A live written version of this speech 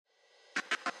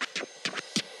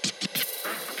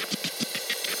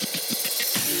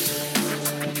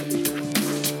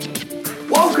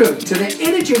Welcome to the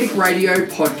Energetic Radio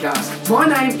Podcast. My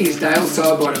name is Dale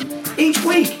Sidebottom. Each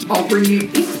week, I'll bring you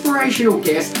inspirational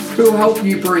guests who will help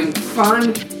you bring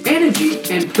fun, energy,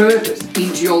 and purpose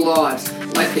into your lives.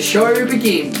 Let the show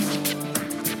begin.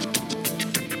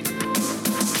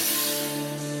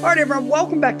 All right, everyone,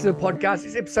 welcome back to the podcast.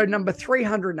 It's episode number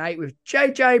 308 with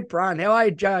JJ Brun. How are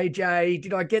you, JJ?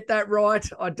 Did I get that right?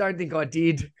 I don't think I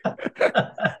did.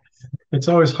 It's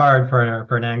always hard for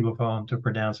an Anglophone to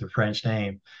pronounce a French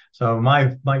name. So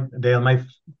my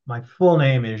full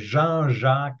name is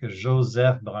Jean-Jacques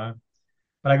Joseph Brun,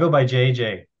 but I go by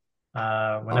JJ.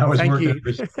 When I was working,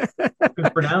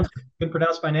 couldn't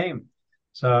pronounce my name.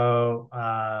 So,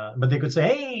 but they could say,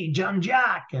 "Hey, John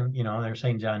Jack," and they're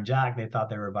saying John Jack. They thought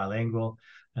they were bilingual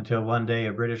until one day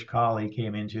a British colleague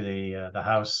came into the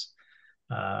house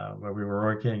where we were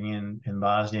working in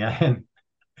Bosnia, and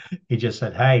he just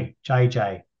said, "Hey,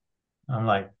 JJ." I'm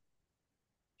like,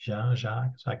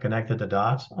 Jean-Jacques. So I connected the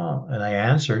dots, and I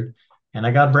answered, and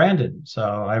I got branded.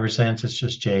 So ever since, it's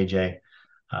just JJ.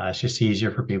 It's just easier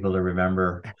for people to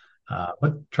remember.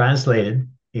 But translated,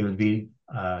 it would be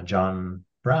John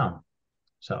Brown.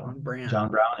 So John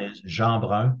Brown is Jean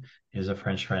Brun is a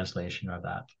French translation of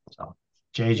that. So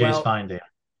JJ's fine there.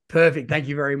 Perfect. Thank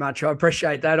you very much. I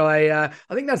appreciate that. I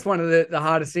think that's one of the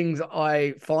hardest things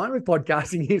I find with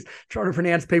podcasting is trying to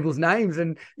pronounce people's names.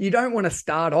 And you don't want to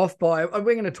start off by, we're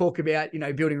going to talk about,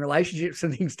 building relationships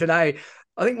and things today.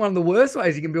 I think one of the worst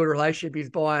ways you can build a relationship is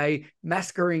by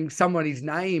massacring somebody's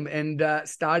name and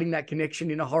starting that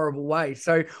connection in a horrible way.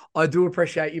 So I do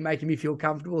appreciate you making me feel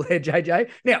comfortable there, JJ.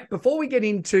 Now, before we get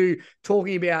into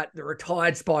talking about the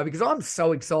retired spy, because I'm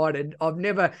so excited, I've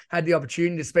never had the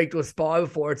opportunity to speak to a spy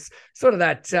before. It's sort of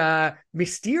that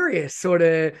mysterious sort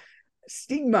of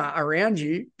stigma around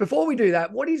you. Before we do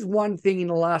that, what is one thing in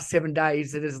the last 7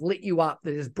 days that has lit you up,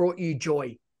 that has brought you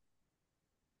joy?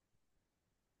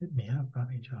 Brought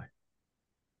me joy.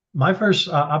 My first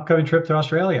upcoming trip to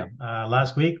Australia.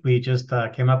 Last week, we just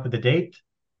came up with a date.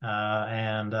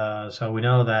 So we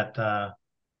know that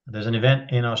there's an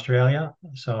event in Australia.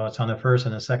 So it's on the 1st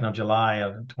and the 2nd of July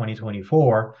of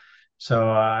 2024. So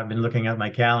I've been looking at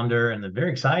my calendar and I'm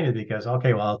very excited because, I'll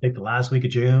take the last week of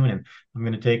June and I'm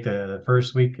going to take the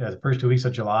first 2 weeks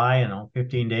of July,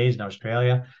 15 days in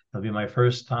Australia. It'll be my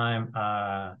first time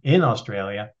in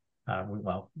Australia.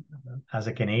 As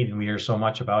a Canadian, we hear so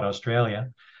much about Australia.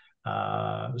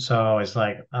 So it's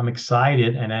like, I'm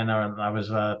excited. And then I was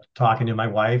talking to my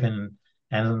wife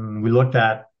and we looked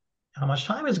at how much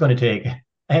time it's going to take.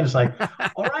 And it's like,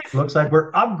 all right, looks like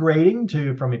we're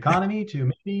upgrading from economy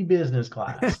to maybe business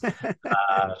class,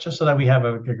 just so that we have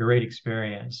a great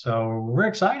experience. So we're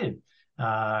excited.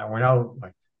 We're now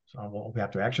we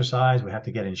have to exercise. We have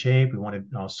to get in shape. We want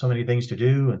to so many things to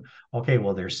do. And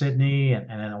there's Sydney, and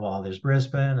then there's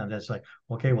Brisbane, and it's like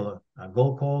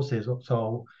Gold Coast is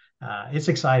so. It's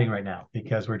exciting right now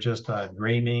because we're just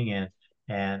dreaming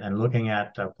and looking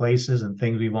at places and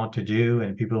things we want to do,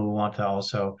 and people who want to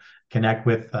also connect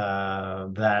with.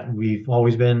 That we've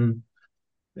always been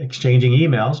exchanging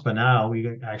emails, but now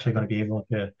we're actually going to be able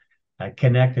to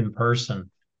connect in person.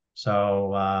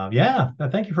 So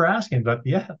thank you for asking. But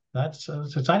that's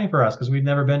it's exciting for us because we've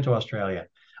never been to Australia.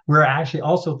 We're actually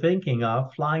also thinking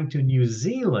of flying to New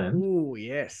Zealand. Oh,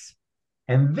 yes.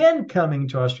 And then coming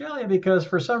to Australia because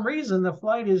for some reason the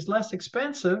flight is less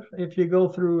expensive if you go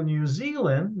through New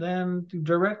Zealand than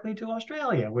directly to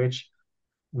Australia, which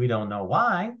we don't know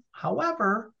why.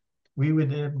 However, we would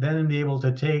then be able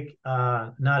to take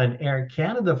not an Air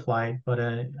Canada flight, but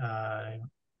a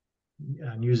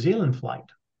New Zealand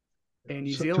flight.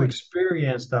 To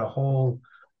experience the whole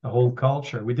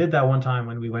culture. We did that one time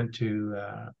when we went to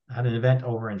had an event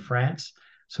over in France.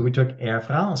 So we took Air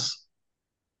France.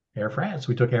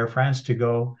 We took Air France to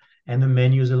go, and the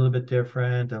menu is a little bit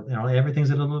different.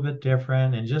 Everything's a little bit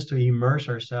different, and just to immerse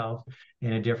ourselves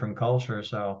in a different culture.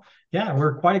 So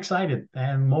we're quite excited,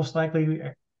 and most likely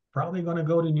we're probably going to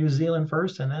go to New Zealand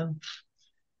first, and then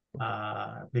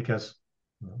because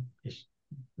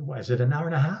is it an hour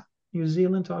and a half? New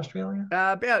Zealand to Australia?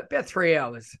 About 3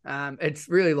 hours. It's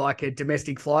really like a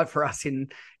domestic flight for us in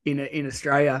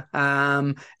Australia.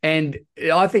 And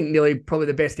I think probably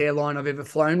the best airline I've ever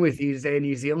flown with is Air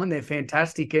New Zealand. They're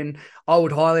fantastic, and I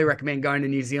would highly recommend going to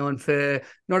New Zealand for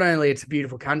not only it's a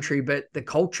beautiful country, but the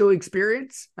cultural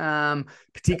experience,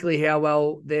 particularly how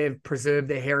well they've preserved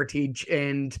their heritage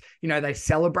and they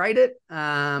celebrate it.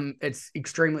 It's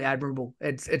extremely admirable.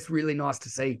 It's really nice to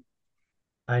see.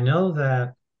 I know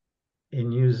that in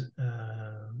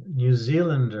New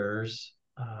Zealanders,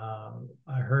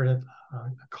 I heard a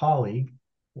colleague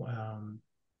from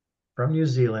New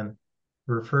Zealand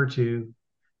refer to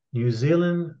New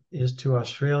Zealand is to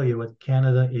Australia what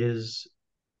Canada is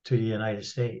to the United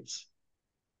States.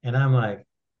 And I'm like,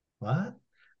 what?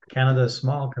 Canada is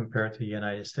small compared to the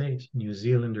United States. New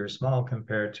Zealand are small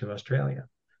compared to Australia.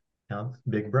 You know,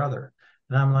 big brother.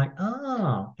 And I'm like,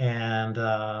 oh, and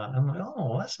I'm like,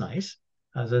 oh, that's nice.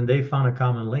 As in, they found a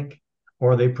common link,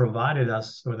 or they provided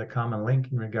us with a common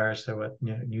link in regards to what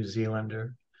New Zealand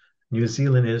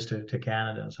is to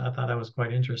Canada. So I thought that was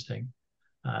quite interesting.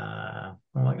 I'm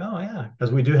like, oh yeah,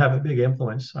 because we do have a big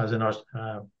influence, as in our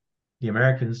the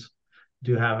Americans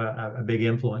do have a big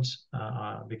influence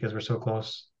because we're so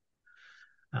close,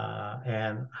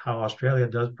 and how Australia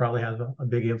does probably have a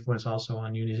big influence also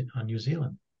on New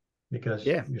Zealand because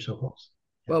Yeah. you're so close.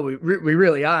 Yeah. Well, we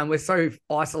really are, and we're so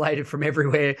isolated from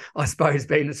everywhere, I suppose,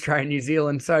 being Australia and New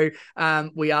Zealand. So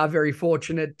we are very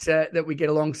fortunate that we get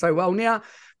along so well. Now,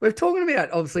 we're talking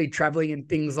about obviously traveling and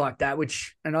things like that,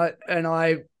 which I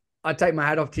take my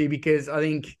hat off to you, because I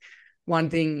think one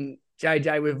thing,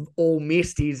 JJ, we've all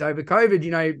missed is over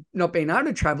COVID, not being able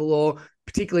to travel, or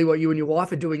particularly what you and your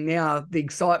wife are doing now, the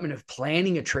excitement of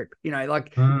planning a trip,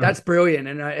 like that's brilliant.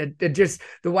 And it just,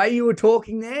 the way you were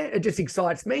talking there, it just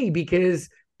excites me, because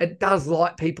it does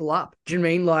light people up. Do you know what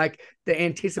I mean? Like the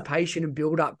anticipation and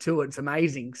build up to it's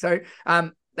amazing. So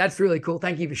that's really cool.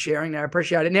 Thank you for sharing that. I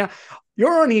appreciate it. Now,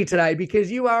 you're on here today because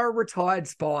you are a retired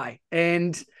spy.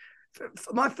 And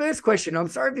for my first question, I'm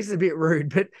sorry if this is a bit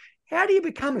rude, but how do you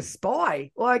become a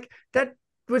spy? Like, that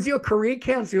was your career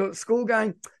counselor at school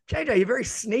going, JJ, you're very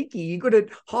sneaky. You're good at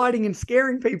hiding and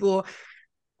scaring people.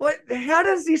 What? How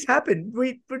does this happen?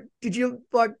 Did you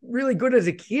like really good as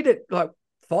a kid at like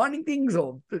finding things,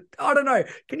 or I don't know?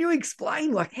 Can you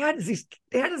explain like how does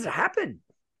it happen?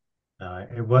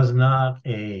 It was not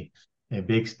a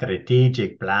big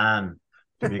strategic plan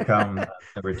to become a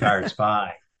retired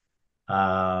spy.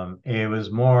 It was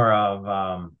more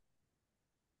of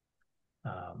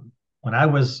when I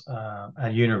was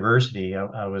at university,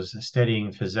 I was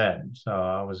studying phys ed, so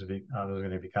I was going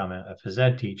to become a phys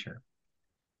ed teacher,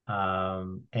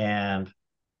 and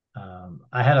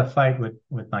I had a fight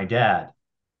with my dad,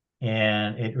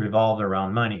 and it revolved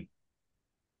around money,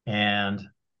 and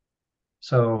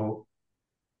so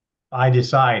I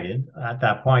decided at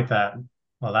that point that,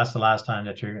 well, that's the last time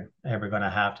that you're ever going to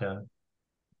have to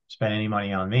spend any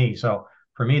money on me. So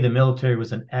for me, the military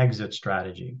was an exit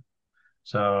strategy.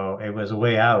 So it was a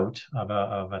way out of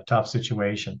a tough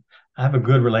situation. I have a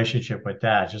good relationship with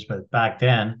dad, just but back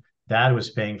then, dad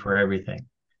was paying for everything.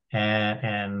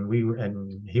 And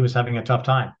he was having a tough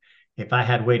time. If I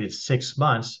had waited 6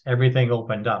 months, everything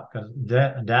opened up because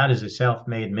dad is a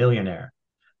self-made millionaire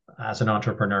as an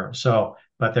entrepreneur. So,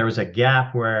 but there was a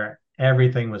gap where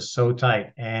everything was so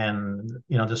tight, and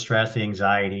the stress, the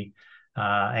anxiety,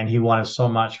 and he wanted so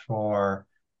much for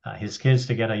his kids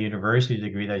to get a university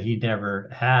degree that he never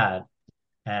had,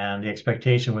 and the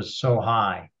expectation was so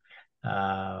high.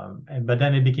 But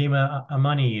then it became a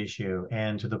money issue,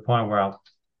 and to the point where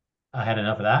I had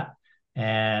enough of that,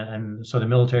 and so the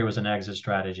military was an exit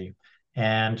strategy.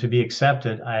 And to be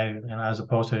accepted, as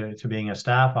opposed to being a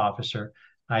staff officer,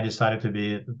 I decided to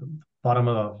be at the bottom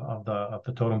of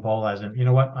the totem pole, as in, you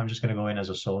know what, I'm just going to go in as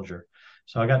a soldier.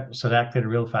 So I got selected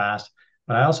real fast,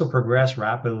 but I also progressed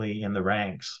rapidly in the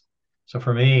ranks. So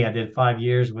for me, I did 5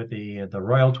 years with the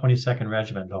Royal 22nd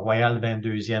Regiment, the Royal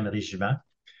 22e Régiment.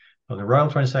 So the Royal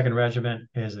 22nd Regiment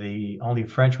is the only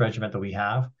French regiment that we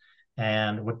have.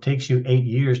 And what takes you 8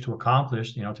 years to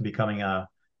accomplish, to becoming a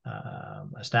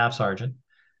staff sergeant,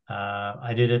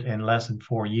 I did it in less than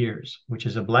 4 years, which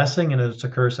is a blessing and it's a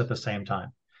curse at the same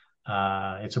time.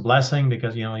 It's a blessing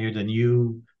because, you're the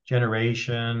new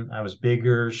generation. I was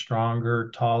bigger,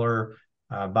 stronger, taller,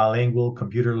 bilingual,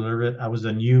 computer literate. I was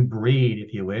the new breed,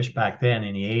 if you wish, back then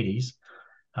in the 80s,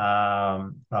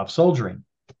 of soldiering.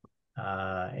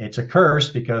 It's a curse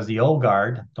because the old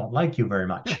guard don't like you very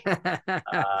much,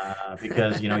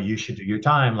 because you should do your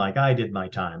time like I did my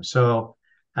time. So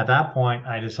at that point,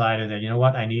 I decided that, you know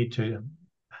what, I need to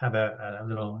have a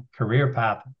little career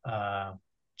path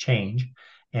change.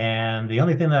 And the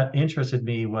only thing that interested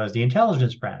me was the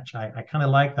intelligence branch. I kind of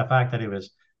liked the fact that it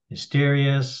was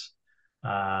mysterious.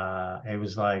 It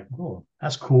was like, oh,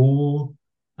 that's cool.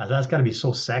 That's got to be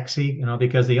so sexy,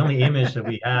 because the only image that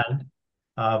we had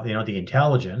of the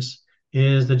intelligence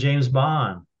is the James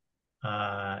Bond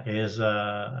is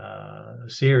a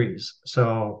series.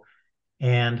 So,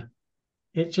 and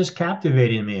it just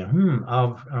captivated me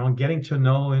of getting to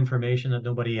know information that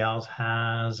nobody else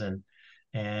has, and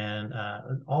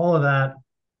all of that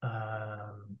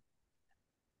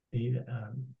the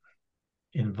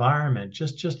environment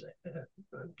just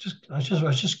I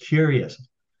was just curious.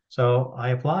 So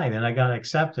I applied and I got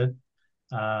accepted.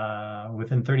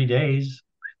 Within 30 days,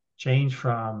 changed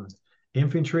from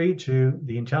infantry to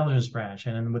the intelligence branch.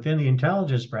 And within the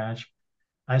intelligence branch,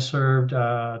 I served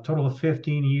a total of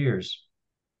 15 years.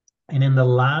 And in the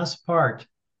last part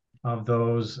of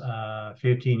those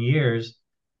 15 years,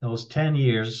 those 10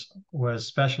 years was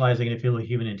specializing in the field of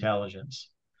human intelligence.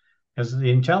 Because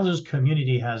the intelligence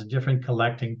community has different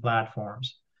collecting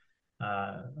platforms.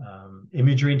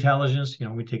 Imagery intelligence,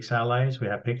 we take satellites, we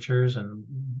have pictures, and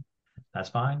that's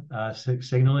fine.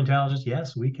 Signal intelligence,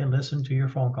 yes, we can listen to your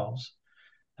phone calls.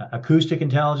 Acoustic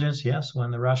intelligence, yes, when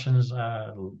the Russians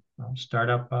start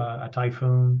up a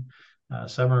typhoon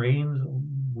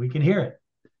submarine, we can hear it.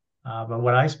 But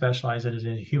what I specialize in is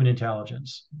in human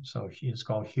intelligence. So it's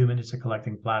called Human, it's a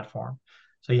collecting platform.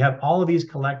 So you have all of these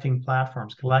collecting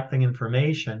platforms, collecting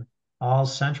information, all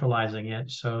centralizing it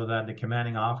so that the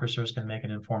commanding officers can make an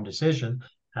informed decision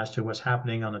as to what's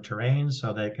happening on the terrain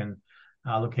so they can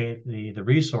allocate the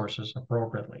resources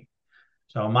appropriately.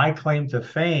 So my claim to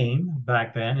fame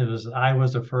back then is I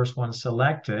was the first one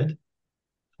selected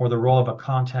for the role of a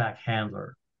contact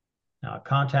handler. Now, a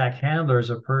contact handler is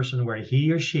a person where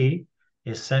he or she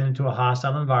is sent into a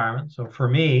hostile environment. So for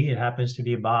me, it happens to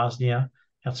be Bosnia,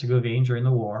 Herzegovina during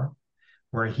the war,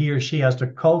 where he or she has to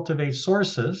cultivate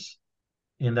sources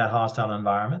in that hostile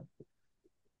environment,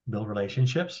 build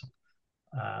relationships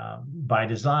by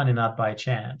design and not by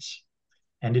chance,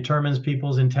 and determines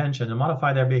people's intention and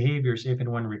modify their behaviors if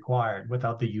and when required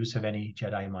without the use of any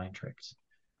Jedi mind tricks.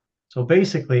 So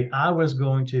basically, I was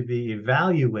going to be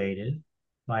evaluated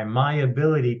by my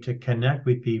ability to connect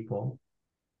with people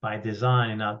by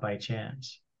design and not by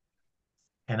chance.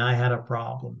 And I had a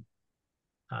problem.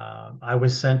 I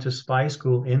was sent to spy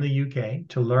school in the UK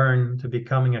to learn to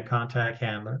becoming a contact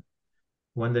handler.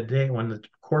 When the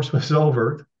course was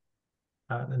over,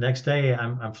 the next day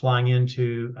I'm flying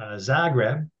into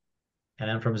Zagreb, and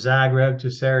then from Zagreb to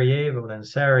Sarajevo. Then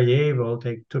Sarajevo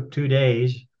took 2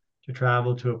 days to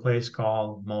travel to a place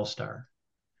called Mostar.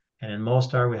 And in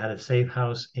Mostar, we had a safe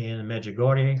house in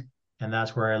Medjugorje, and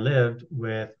that's where I lived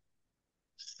with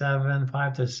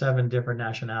 5 to 7 different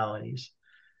nationalities,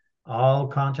 all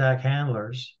contact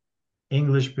handlers,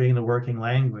 English being the working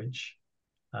language.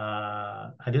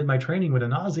 I did my training with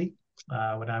an Aussie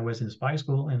when I was in spy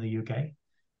school in the UK.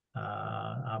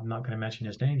 I'm not going to mention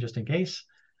his name just in case.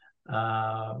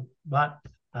 But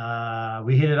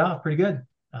we hit it off pretty good.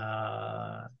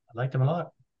 I liked him a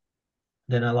lot.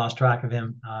 Then I lost track of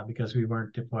him because we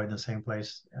weren't deployed in the same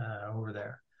place over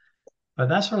there. But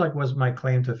that sort of like was my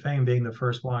claim to fame, being the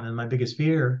first one, and my biggest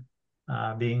fear,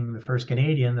 being the first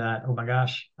Canadian. That, oh my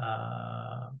gosh,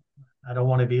 I don't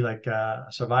want to be like a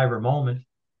Survivor moment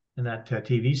in that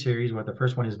TV series where the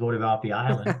first one is voted off the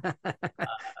island.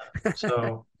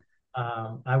 So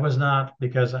I was not,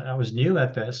 because I was new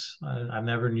at this. I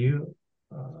never knew.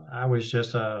 I was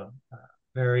just a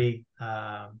very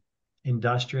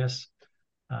industrious.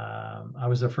 I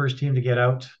was the first team to get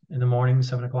out in the morning,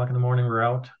 7 o'clock in the morning, we're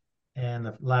out, and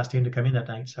the last team to come in that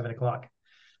night, 7 o'clock.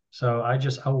 So I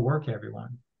just outworked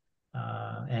everyone.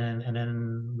 And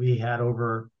then we had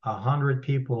over 100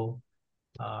 people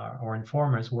or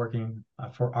informants working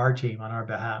for our team on our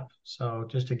behalf. So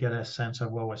just to get a sense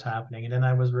of what was happening. And then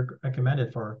I was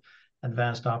recommended for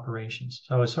advanced operations.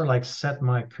 So it sort of like set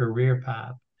my career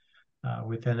path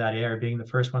within that area, being the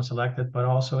first one selected, but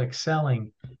also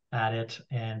excelling at it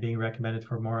and being recommended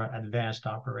for more advanced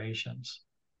operations.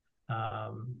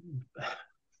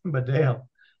 But Dale,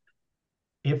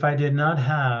 if I did not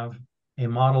have a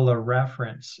model of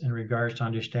reference in regards to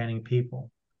understanding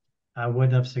people, I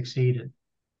wouldn't have succeeded.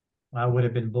 I would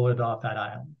have been bullied off that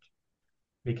island.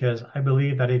 Because I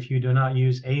believe that if you do not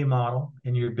use a model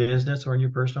in your business or in your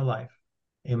personal life,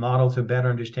 a model to better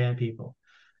understand people,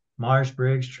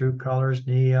 Myers-Briggs, True Colors,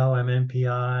 NEO,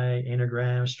 MMPI,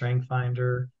 Enneagram, Strength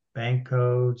Finder, bank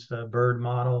codes, the Bird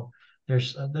model.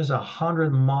 There's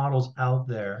 100 models out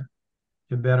there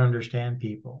to better understand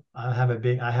people. I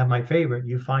have my favorite.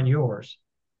 You find yours,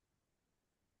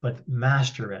 but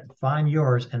master it. Find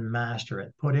yours and master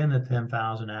it. Put in the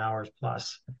 10,000 hours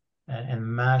plus, and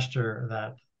master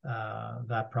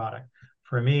that product.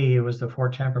 For me, it was the Four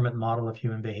Temperament model of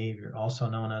human behavior, also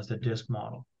known as the DISC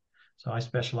model. So I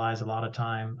specialized a lot of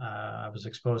time. I was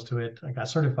exposed to it. I got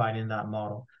certified in that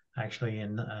model actually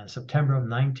in September of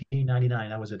 1999.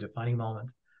 That was a defining moment.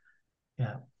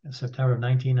 Yeah, in September of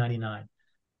 1999.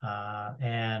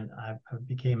 And I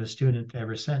became a student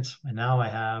ever since. And now I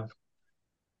have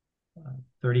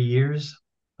 30 years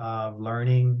of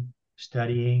learning,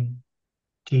 studying,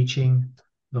 teaching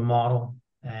the model.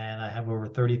 And I have over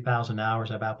 30,000 hours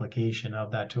of application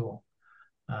of that tool.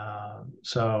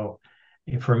 So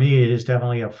for me, it is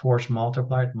definitely a force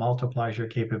multiplier. It multiplies your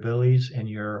capabilities in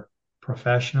your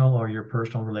professional or your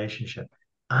personal relationship.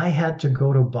 I had to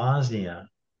go to Bosnia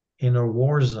in a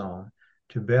war zone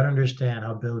to better understand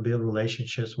how to build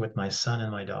relationships with my son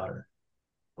and my daughter.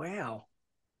 Wow.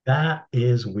 That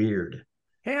is weird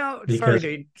How, because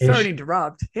sorry to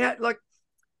interrupt. How, like,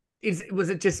 was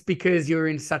it just because you're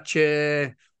in uh,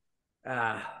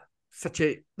 such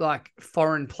a like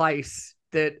foreign place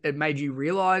that it made you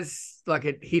realize, like,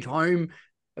 it hit home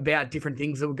about different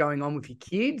things that were going on with your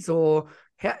kids, or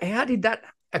how did that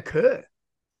occur?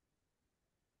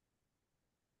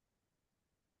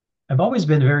 I've always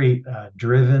been very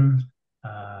driven,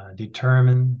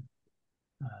 determined,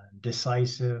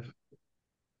 decisive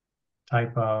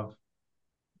type of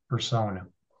persona.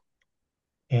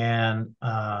 And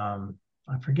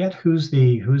I forget who's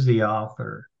the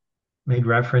author made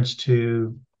reference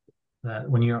to that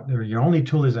when your only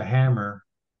tool is a hammer,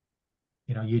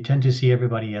 you tend to see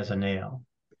everybody as a nail.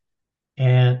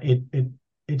 And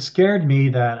it scared me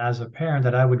that as a parent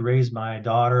that I would raise my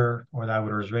daughter or that I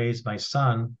would raise my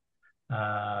son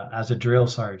as a drill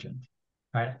sergeant,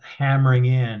 right? Hammering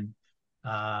in.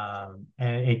 And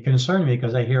it concerned me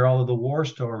because I hear all of the war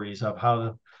stories of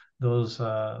how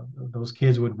those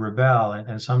kids would rebel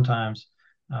and sometimes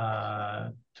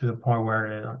to the point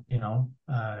where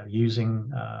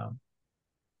using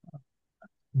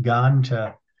gun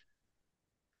to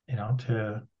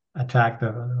attack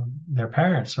their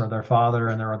parents or their father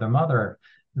and their other mother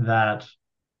that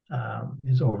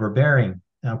is overbearing,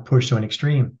 pushed to an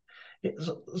extreme.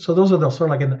 So those are the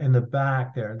sort of like in the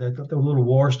back there, the little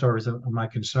war stories of my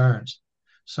concerns.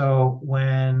 So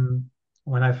when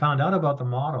I found out about the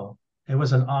model, it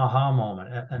was an aha moment,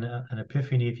 an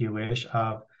epiphany, if you wish,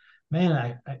 of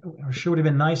man, I sure would have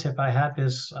been nice if I had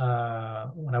this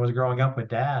when I was growing up with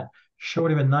dad. Sure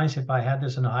would have been nice if I had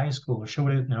this in high school. Sure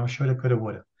would have, shoulda, coulda,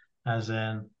 woulda. As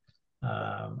in,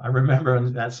 I remember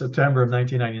in that September of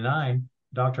 1999,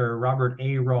 Dr. Robert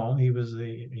A. Rome,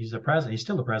 he's the president, he's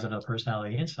still the president of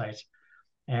Personality Insights.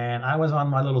 And I was on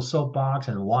my little soapbox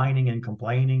and whining and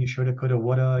complaining, shoulda, coulda,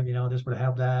 woulda, this would have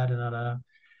helped that.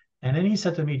 And then he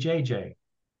said to me, JJ,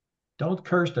 don't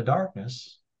curse the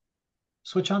darkness,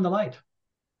 switch on the light.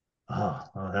 Oh,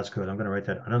 that's good. I'm going to write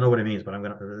that. I don't know what it means, but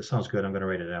it sounds good. I'm going to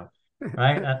write it out.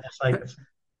 Right. It's like,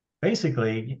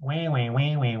 basically, wah, wah,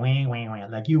 wah, wah, wah, wah, wah.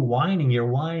 Like you're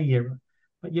whining,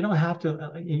 but you don't have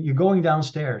to. You're going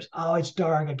downstairs. Oh, it's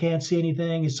dark. I can't see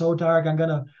anything. It's so dark. I'm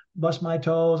gonna bust my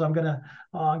toes. I'm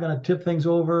gonna tip things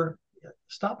over.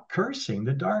 Stop cursing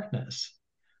the darkness.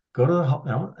 Go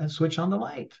to and switch on the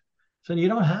light. So you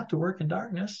don't have to work in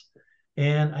darkness.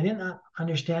 And I did not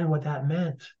understand what that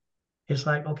meant. It's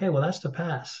like, okay, well, that's the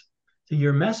past. So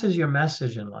your message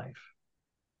in life.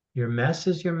 Your mess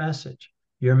is your message.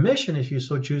 Your mission, if you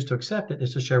so choose to accept it,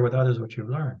 is to share with others what you've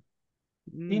learned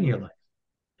in your life.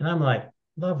 And I'm like,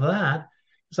 love that.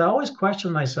 Because I always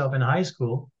questioned myself in high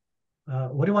school,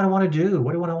 what do I want to do?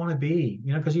 What do I want to be?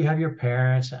 Because you have your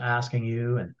parents asking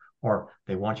you, or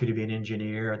they want you to be an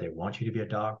engineer, they want you to be a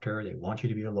doctor, they want you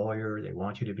to be a lawyer, they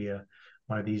want you to be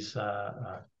one of these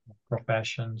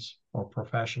professions or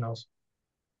professionals.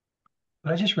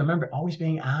 But I just remember always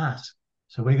being asked,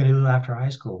 so what are you going to do after high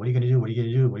school? What are you going to do? What are you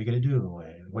going to do? What are you going to do? What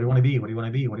do you want to be? What do you want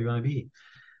to be? What do you want to be?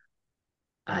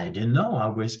 I didn't know. I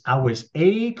was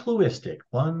a-cluistic,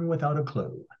 one without a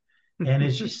clue. And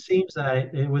it just seems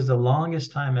that it was the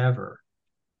longest time ever.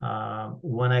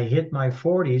 When I hit my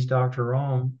 40s, Dr.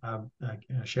 Rome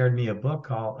shared me a book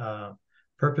called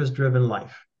Purpose Driven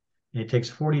Life. And it takes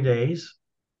 40 days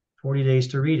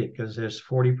to read it because there's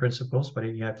 40 principles, but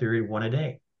you have to read one a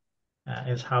day.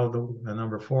 Is how the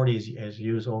number 40 is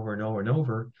used over and over and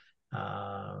over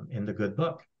in the good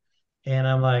book. And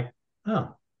I'm like,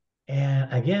 oh,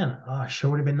 and again, sure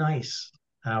would have been nice.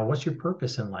 What's your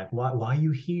purpose in life? Why are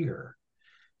you here?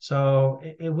 So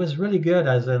it was really good,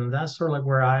 as in that's sort of like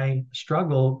where I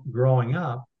struggled growing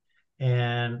up.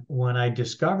 And when I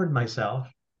discovered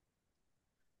myself,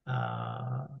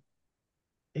 uh,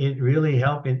 it really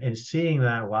helped in seeing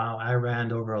that, wow, I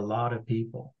ran over a lot of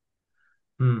people.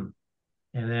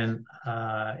 And then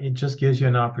it just gives you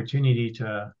an opportunity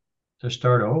to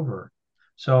start over.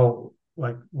 So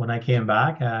like when I came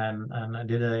back and I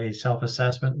did a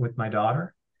self-assessment with my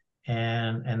daughter,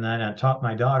 and then I taught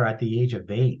my daughter at the age of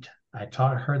 8. I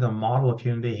taught her the model of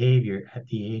human behavior at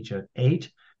the age of 8,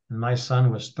 and my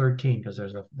son was 13 because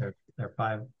they're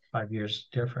 5 years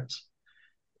difference.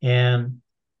 And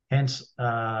hence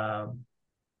our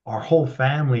whole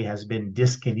family has been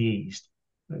dyskinesed.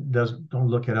 Don't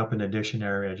look it up in the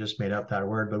dictionary. I just made up that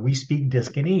word, but we speak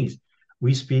Discanese.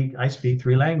 I speak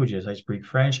three languages. I speak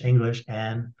French, English,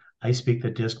 and I speak the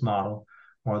DISC model,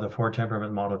 or the Four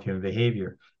Temperament model of human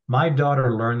behavior. My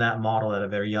daughter learned that model at a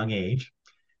very young age.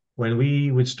 When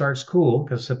we would start school,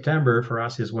 because September for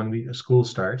us is when school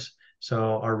starts.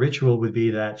 So our ritual would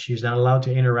be that she's not allowed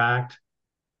to interact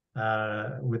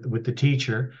with the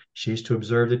teacher. She's to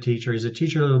observe the teacher. Is the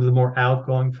teacher a little bit more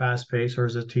outgoing, fast paced, or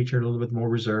is the teacher a little bit more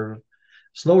reserved,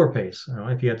 slower pace? You know,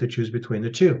 if you have to choose between the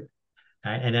two,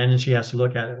 and then she has to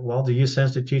look at it. Well, do you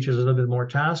sense the teacher's a little bit more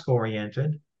task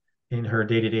oriented in her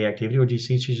day to day activity, or do you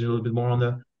see she's a little bit more on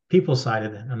the people side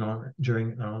of it,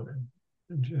 during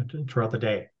throughout the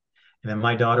day? And then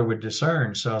my daughter would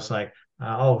discern. So it's like,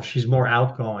 oh, she's more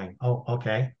outgoing. Oh,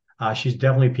 okay. She's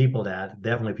definitely people, Dad.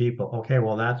 Definitely people. Okay,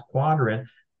 well, that's quadrant,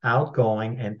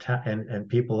 outgoing and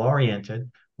people oriented.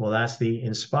 Well, that's the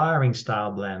inspiring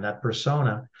style blend. That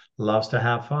persona loves to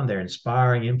have fun. They're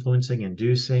inspiring, influencing,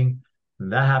 inducing.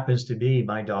 And that happens to be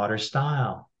my daughter's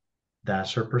style.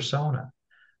 That's her persona.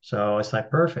 So it's like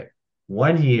perfect.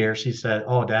 One year she said,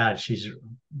 "Oh, Dad, she's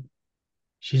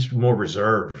more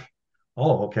reserved."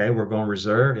 Oh, okay, we're going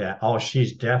reserve. Yeah. Oh,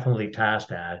 she's definitely task,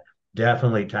 Dad.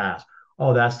 Definitely task.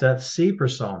 Oh, that's that C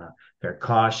persona. They're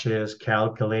cautious,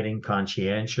 calculating,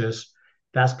 conscientious.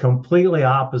 That's completely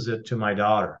opposite to my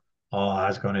daughter. Oh,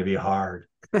 that's going to be hard.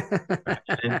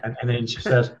 And then she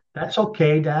says, "That's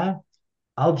okay, Dad.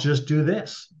 I'll just do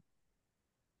this."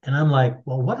 And I'm like,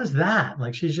 "Well, what is that?"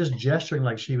 Like she's just gesturing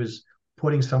like she was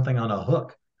putting something on a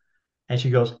hook. And she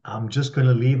goes, "I'm just going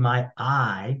to leave my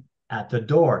I at the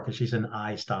door," because she's an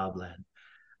I style blend.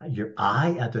 Your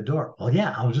I at the door. Well,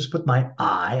 yeah, I'll just put my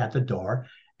I at the door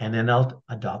and then I'll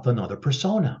adopt another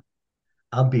persona.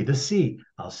 I'll be the C.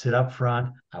 I'll sit up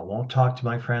front. I won't talk to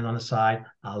my friend on the side.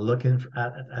 I'll look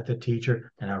at the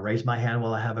teacher and I'll raise my hand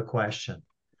while I have a question.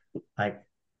 Like,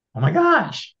 oh my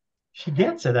gosh, she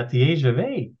gets it at the age of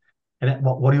 8. And then,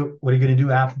 what are you going to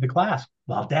do after the class?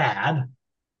 Well, Dad,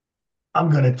 I'm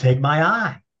going to take my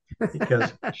I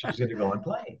because she's going to go and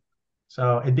play.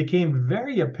 So it became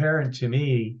very apparent to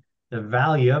me the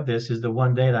value of this is the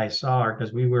one day that I saw her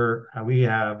because we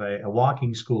have a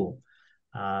walking school.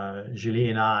 Julie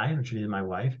and I, Julie and my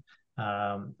wife,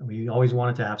 we always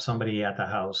wanted to have somebody at the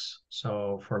house.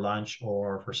 So for lunch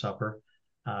or for supper.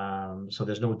 So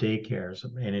there's no daycares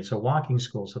and it's a walking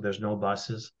school. So there's no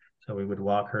buses. So we would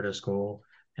walk her to school.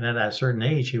 And at a certain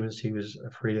age, she was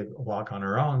free to walk on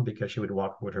her own because she would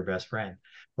walk with her best friend.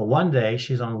 But one day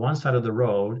she's on one side of the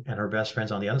road and her best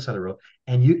friend's on the other side of the road.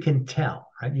 And you can tell,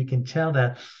 right? You can tell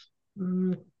that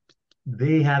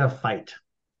they had a fight.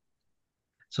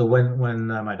 So when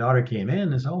my daughter came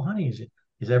in and said, "Oh, honey,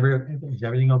 is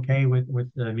everything okay with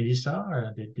Melissa?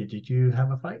 Or did you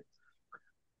have a fight?"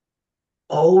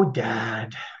 "Oh,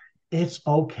 Dad, it's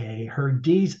okay. Her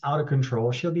D's out of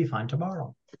control. She'll be fine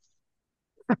tomorrow."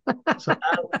 So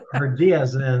now her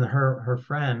Diaz and her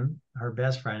friend, her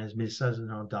best friend, is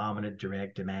Mrs. Dominant,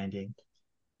 direct, demanding,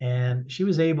 and she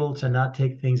was able to not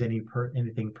take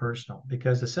anything personal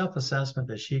because the self-assessment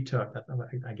that she took that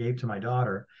I gave to my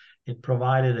daughter, it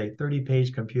provided a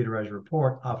 30-page computerized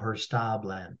report of her style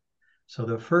blend. So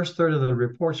the first third of the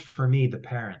report's for me, the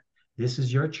parent. This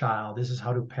is your child. This is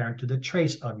how to parent to the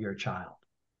traits of your child.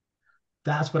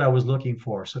 That's what I was looking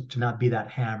for. So to not be that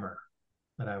hammer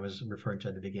that I was referring to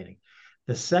at the beginning.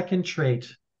 The second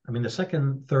trait, the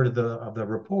second third of the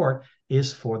report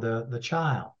is for the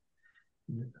child.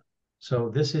 So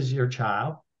this is your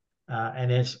child,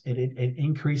 and it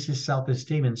increases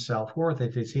self-esteem and self-worth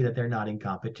if they see that they're not in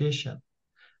competition.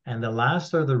 And the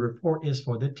last third of the report is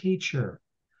for the teacher.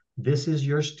 This is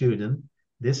your student.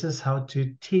 This is how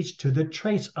to teach to the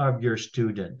traits of your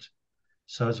student.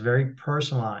 So it's very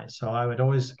personalized. So I would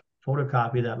always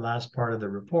photocopy that last part of the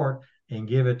report and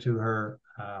give it to her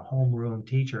homeroom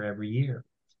teacher every year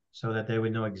so that they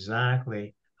would know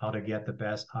exactly how to get the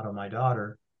best out of my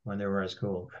daughter when they were at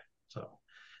school. So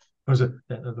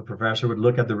the professor would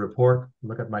look at the report,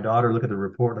 look at my daughter, look at the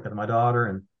report, look at my daughter,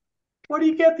 and where do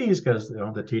you get these? Because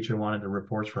the teacher wanted the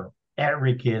reports for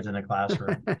every kid in the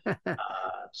classroom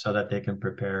so that they can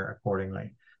prepare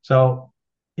accordingly. So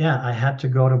yeah, I had to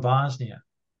go to Bosnia.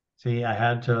 See, I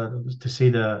had to see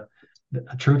the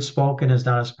truth spoken is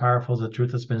not as powerful as the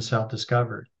truth that's been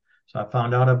self-discovered. So I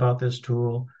found out about this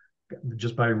tool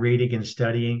just by reading and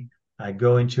studying. I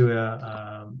go into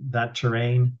that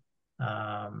terrain.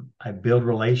 I build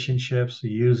relationships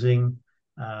using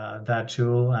that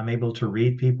tool. I'm able to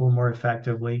read people more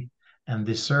effectively and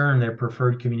discern their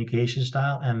preferred communication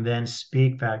style and then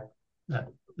speak that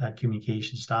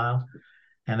communication style.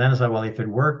 And then it's like, well, if it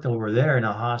worked over there in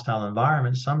a hostile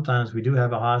environment, sometimes we do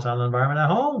have a hostile environment at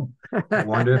home. I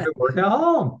wonder if it worked at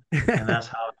home. And that's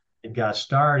how it got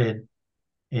started.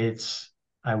 It's,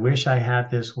 I wish I had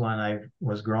this when I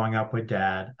was growing up with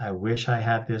dad. I wish I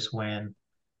had this when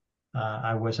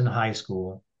I was in high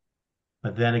school.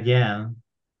 But then again,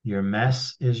 your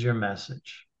mess is your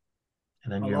message.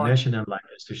 And then I your like. mission in life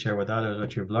is to share with others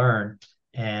what you've learned.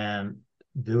 And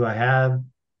do I have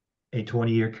a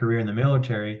 20-year career in the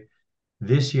military?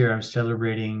 This year, I'm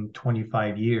celebrating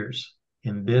 25 years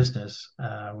in business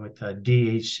with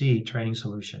DHC Training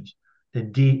Solutions. The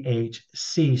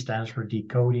DHC stands for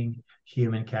Decoding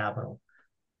Human Capital.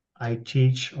 I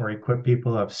teach or equip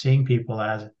people of seeing people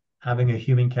as having a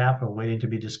human capital waiting to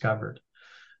be discovered.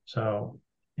 So,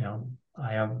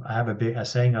 I have a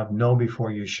saying of know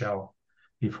before you show.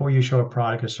 Before you show a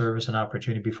product, a service, an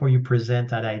opportunity, before you present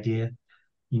that idea,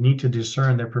 you need to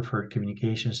discern their preferred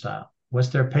communication style. What's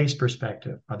their pace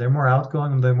perspective? Are they more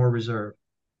outgoing or are they more reserved?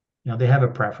 They have a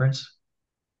preference,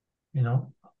 you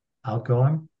know,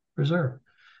 outgoing, reserved.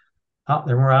 Oh,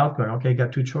 they're more outgoing. Okay,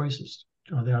 got two choices.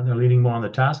 They're leaning more on the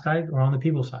task side or on the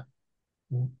people side.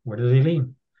 Where do they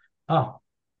lean? Oh,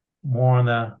 more on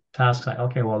the task side.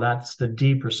 Okay, well, that's the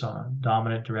D persona,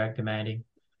 dominant, direct, demanding.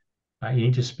 Right? You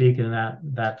need to speak in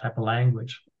that type of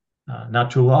language.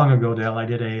 Not too long ago, Dale, I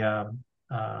did a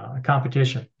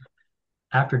competition.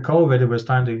 After COVID, it was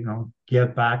time to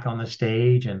get back on the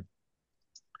stage, and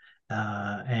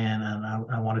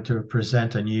I wanted to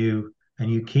present a new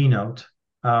keynote,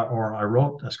 or I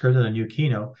wrote a script of a new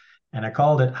keynote, and I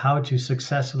called it "How to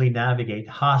Successfully Navigate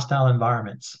Hostile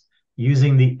Environments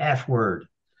Using the F Word."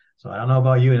 So I don't know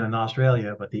about you in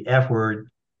Australia, but the F word,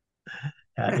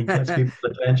 it gets people's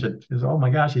attention. It's, oh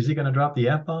my gosh, is he going to drop the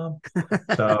F bomb?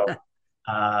 So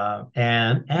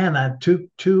and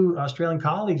two Australian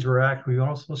colleagues were actually, we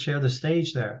also shared the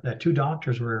stage there. That two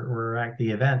doctors were at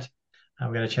the event.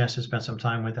 We got a chance to spend some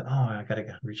time with them. Oh, I got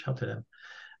to reach out to them.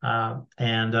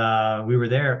 And we were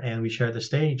there and we shared the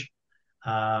stage.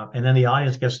 And then the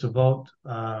audience gets to vote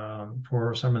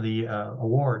for some of the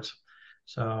awards.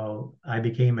 So I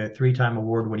became a 3-time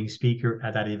award-winning speaker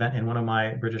at that event. And one of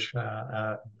my British,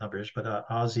 not British, but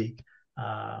Aussie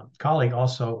colleague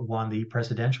also won the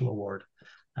presidential award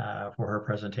for her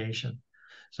presentation.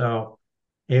 So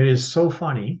it is so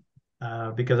funny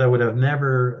because I would have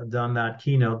never done that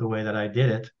keynote the way that I did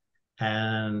it.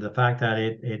 And the fact that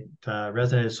it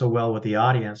resonated so well with the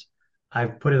audience,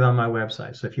 I've put it on my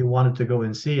website. So if you wanted to go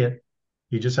and see it,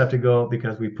 you just have to go,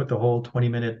 because we put the whole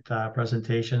 20-minute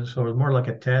presentation. So it's more like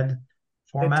a TED TED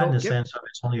format in Talk. the Yep. sense of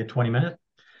it's only a 20-minute.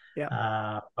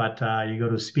 Yeah. But you go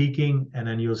to speaking, and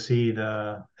then you'll see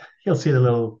the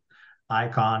little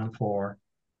icon for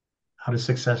how to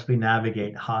successfully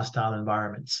navigate hostile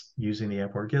environments using the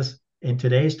F word. Because in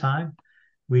today's time,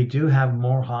 we do have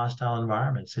more hostile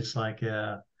environments. It's like,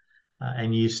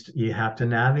 and you have to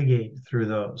navigate through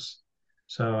those.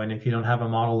 So, and if you don't have a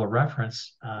model of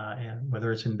reference, and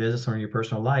whether it's in business or in your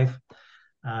personal life,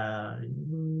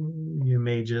 you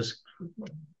may just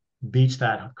beach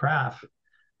that craft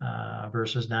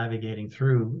versus navigating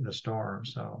through the storm.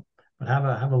 So, but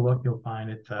have a look. You'll find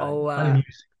it quite amusing.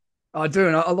 I do,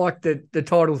 and I like the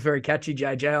title's very catchy,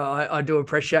 JJ. I do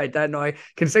appreciate that, and I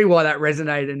can see why that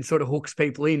resonated and sort of hooks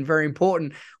people in. Very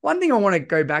important. One thing I want to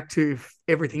go back to,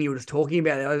 everything you were just talking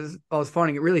about, I was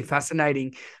finding it really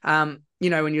fascinating.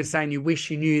 When you're saying you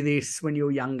wish you knew this when you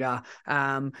were younger,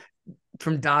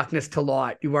 from darkness to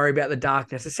light, you worry about the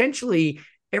darkness. Essentially,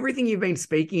 everything you've been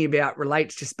speaking about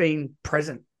relates just being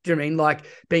present. Do you know what I mean? Like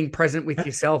being present with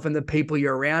yourself and the people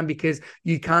you're around, because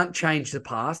you can't change the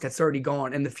past. That's already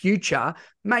gone. And the future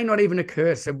may not even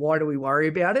occur. So why do we worry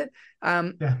about it?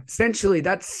 Essentially,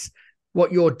 that's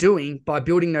what you're doing by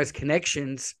building those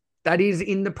connections. That is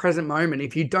in the present moment.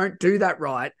 If you don't do that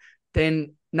right,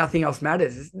 then nothing else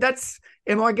matters.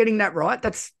 Am I getting that right?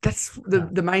 That's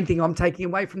the main thing I'm taking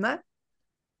away from that.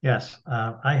 Yes,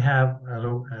 I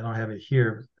don't have it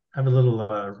here. I have a little,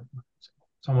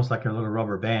 it's almost like a little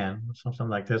rubber band, something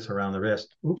like this around the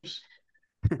wrist. Oops.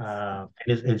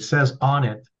 It says on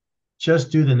it,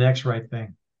 just do the next right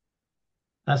thing.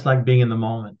 That's like being in the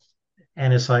moment.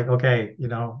 And it's like, okay,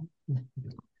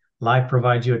 life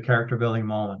provides you a character building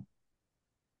moment,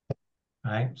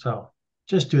 right? So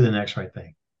just do the next right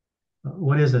thing.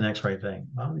 What is the next right thing?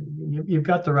 Well, you've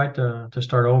got the right to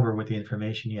start over with the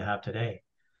information you have today.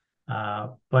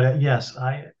 But yes,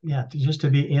 just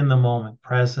to be in the moment,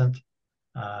 present,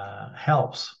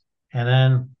 helps. And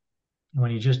then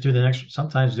when you just do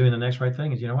sometimes doing the next right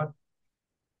thing is, you know what?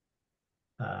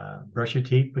 Brush your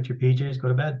teeth, put your PJs, go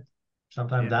to bed.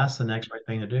 Sometimes that's the next right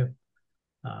thing to do.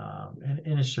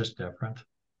 and it's just different.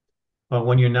 But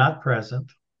when you're not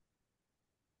present,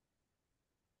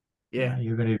 Yeah.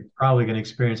 you're probably going to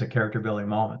experience a character building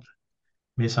moment.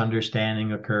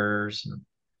 Misunderstanding occurs,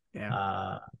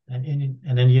 Yeah.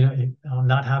 and then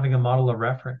not having a model of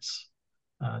reference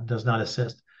does not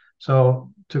assist.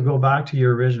 So to go back to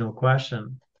your original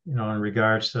question, in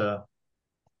regards to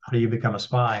how do you become a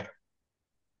spy,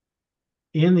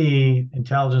 in the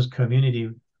intelligence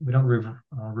community, we don't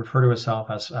refer to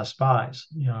ourselves as spies.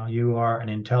 You are an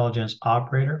intelligence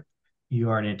operator, you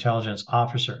are an intelligence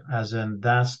officer, as in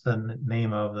that's the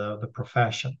name of the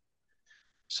profession.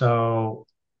 So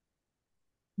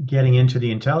getting into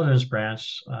the intelligence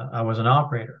branch, I was an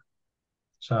operator.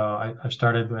 So I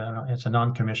started as a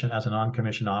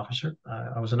non-commissioned officer.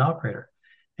 I was an operator.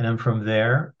 And then from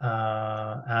there,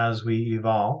 as we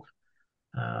evolved,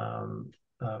 um,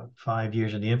 5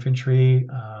 years in the infantry,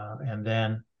 and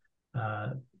then uh,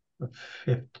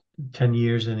 10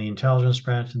 years in the intelligence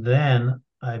branch. Then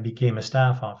I became a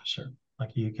staff officer.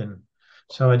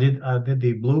 So I did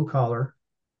the blue collar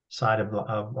side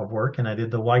of work, and I did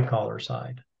the white collar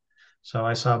side. So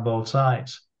I saw both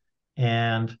sides,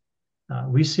 and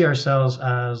we see ourselves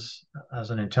as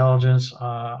an intelligence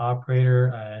operator,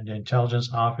 an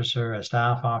intelligence officer, a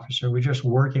staff officer. We're just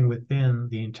working within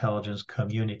the intelligence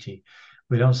community.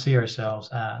 We don't see ourselves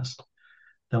as.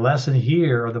 The lesson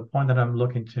here, or the point that I'm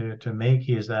looking to make,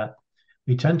 is that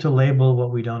we tend to label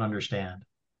what we don't understand.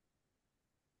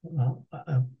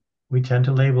 We tend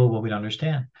to label what we don't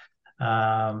understand.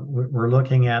 We're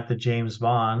looking at the James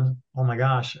Bond. Oh my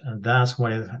gosh, and that's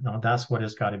what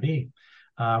it's got to be.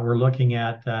 We're looking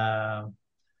at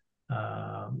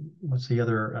what's the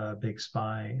other big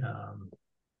spy?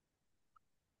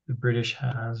 The British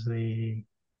has the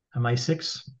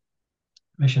MI6,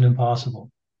 Mission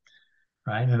Impossible,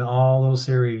 right? And all those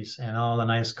series and all the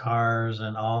nice cars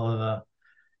and all of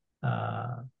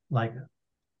like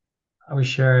I was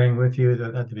sharing with you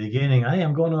that at the beginning, hey,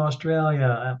 I'm going to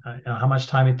Australia. How much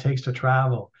time it takes to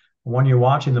travel. When you're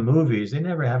watching the movies, they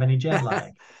never have any jet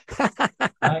lag,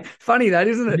 right? Funny that,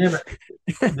 isn't They it?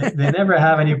 never, they never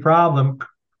have any problem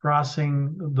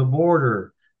crossing the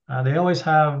border. They always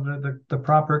have the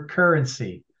proper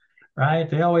currency, right?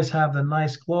 They always have the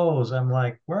nice clothes. I'm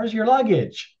like, where's your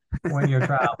luggage when you're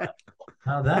traveling?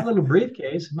 Now that little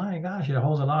briefcase, my gosh, it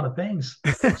holds a lot of things.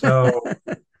 So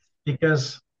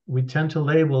because we tend to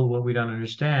label what we don't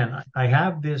understand. I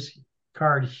have this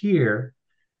card here,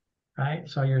 right?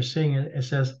 So you're seeing it. It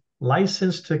says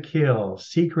license to kill,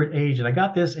 secret agent. I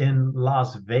got this in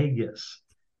Las Vegas,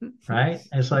 right?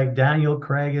 It's like Daniel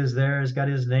Craig is there. He's got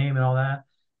his name and all that.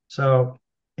 So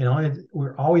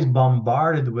we're always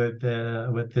bombarded with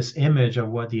this image of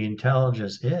what the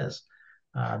intelligence is.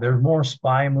 There's more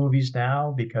spy movies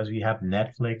now because you have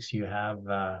Netflix, you have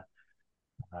uh,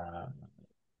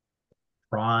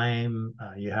 Prime,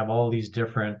 you have all these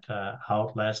different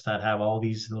outlets that have all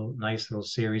these nice little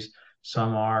series.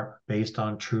 Some are based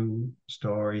on true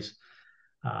stories.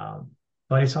 Um,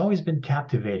 but it's always been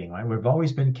captivating, right? We've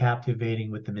always been captivating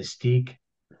with the mystique,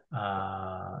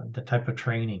 the type of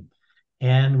training.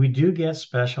 And we do get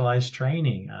specialized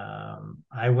training.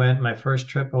 I went my first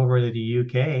trip over to the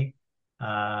UK.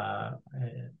 I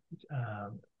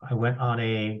went on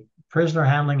a prisoner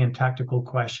handling and tactical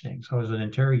questioning. So it was an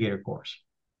interrogator course.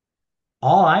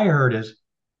 All I heard is,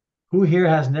 who here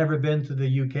has never been to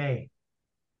the UK?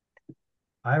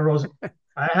 I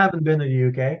haven't been to the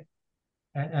UK.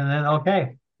 And then,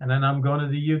 okay. And then I'm going to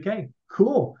the UK.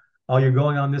 Cool. Oh, you're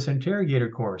going on this interrogator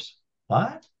course.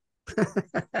 What?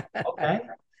 Okay.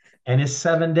 And it's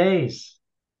 7 days.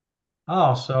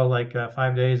 Oh, so like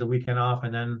 5 days, a weekend off.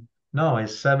 And then, no,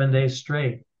 it's 7 days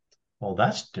straight. Well,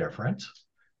 that's different,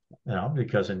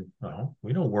 because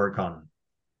we don't work on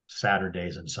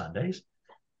Saturdays and Sundays,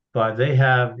 but they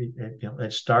have,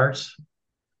 it starts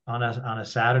on a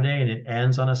Saturday and it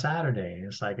ends on a Saturday.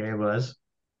 It's like it was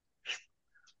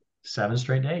 7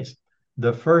 straight days.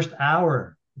 The first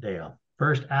hour, Dale,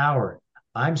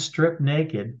 I'm stripped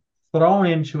naked, thrown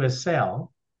into a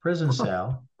prison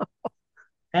cell,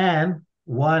 and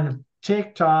one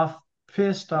ticked off,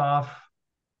 pissed off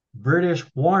British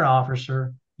warrant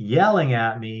officer yelling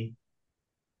at me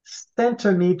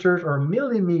centimeters or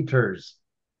millimeters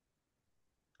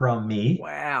from me,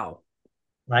 Wow.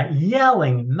 right?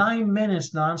 Yelling 9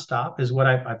 minutes nonstop is what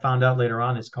I found out later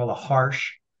on. It's called a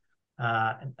harsh,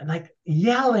 and like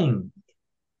yelling.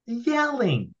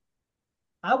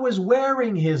 I was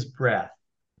wearing his breath,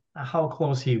 how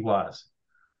close he was.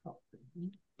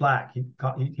 Black.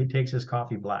 He takes his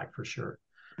coffee black for sure.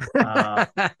 Uh,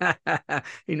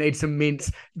 You need some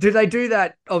mints. Do they do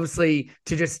that obviously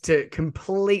to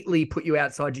completely put you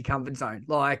outside your comfort zone?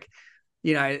 Like, I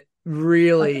think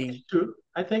really. true.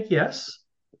 I think yes.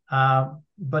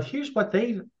 But here's what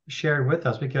they shared with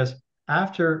us, because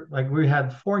after, like, we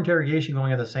had four interrogation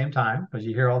going at the same time, because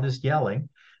you hear all this yelling,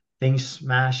 things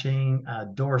smashing,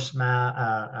 door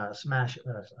smash,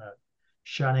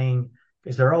 shutting,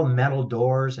 because they're all metal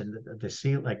doors, and the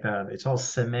seal, like, it's all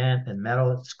cement and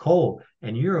metal. It's cold,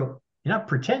 and you're not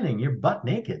pretending. You're butt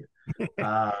naked.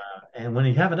 Uh, and when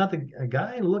you have another a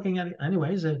guy looking at it,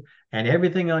 anyways, and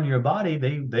everything on your body,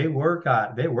 they work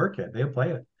it, they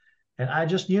play it. And I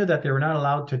just knew that they were not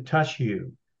allowed to touch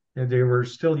you. They were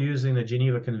still using the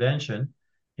Geneva Convention,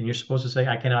 and you're supposed to say,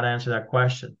 "I cannot answer that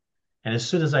question." And as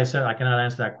soon as I said, "I cannot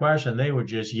answer that question," they would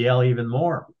just yell even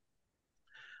more.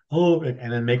 Oh,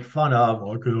 and then make fun of,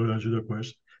 "Oh, I cannot answer that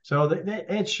question." So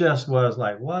it just was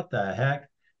like, what the heck?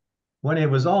 When it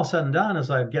was all said and done, it's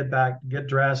like, get back, get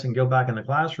dressed, and go back in the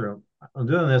classroom. I'm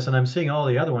doing this, and I'm seeing all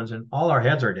the other ones, and all our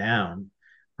heads are down.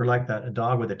 We're like that a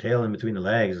dog with a tail in between the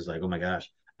legs. It's like, oh my gosh.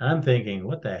 And I'm thinking,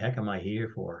 what the heck am I here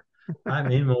for?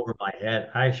 I'm in over my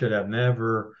head. I should have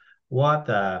never. What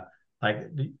the, like?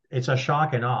 It's a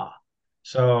shock and awe.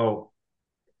 So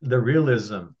the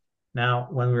realism. Now,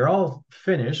 when we're all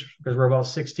finished, because we're about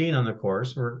 16 on the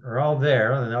course, we're all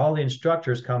there, and all the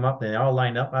instructors come up. They all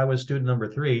lined up. I was student number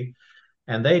 3,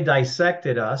 and they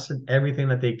dissected us and everything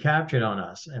that they captured on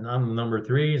us. And I'm number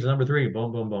 3, is number 3,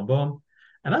 boom, boom, boom, boom.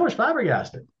 And I was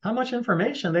flabbergasted how much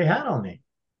information they had on me.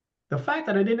 The fact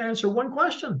that I didn't answer one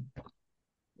question,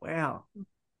 Wow.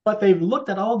 but they looked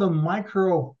at all the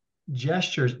micro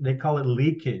gestures. They call it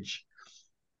leakage.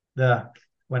 The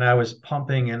When I was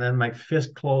pumping and then my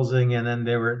fist closing, and then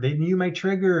they knew my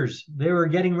triggers. They were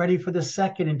getting ready for the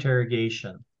second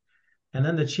interrogation. And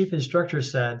then the chief instructor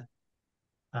said,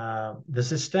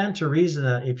 does it stand to reason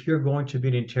that if you're going to be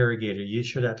an interrogator, you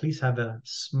should at least have a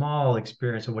small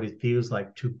experience of what it feels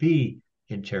like to be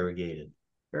interrogated?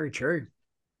 Very true.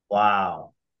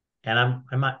 Wow. And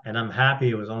I'm happy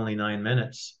it was only 9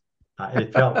 minutes.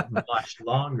 It felt much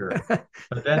longer.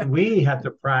 But then we had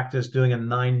to practice doing a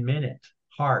 9 minute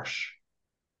harsh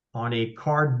on a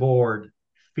cardboard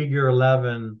figure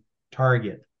 11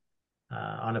 target.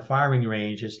 On a firing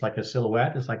range, it's like a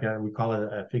silhouette. It's like we call it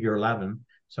a figure 11.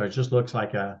 So it just looks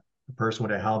like a person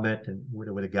with a helmet and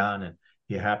with a gun, and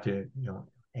you have to,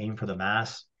 aim for the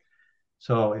mass.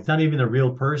 So it's not even a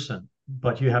real person,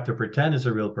 but you have to pretend it's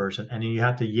a real person, and then you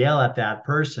have to yell at that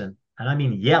person, and I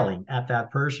mean yelling at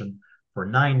that person for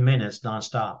 9 minutes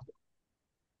nonstop.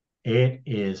 It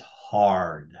is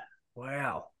hard.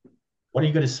 Wow. What are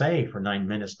you going to say for 9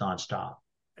 minutes nonstop?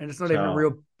 And So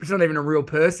it's not even a real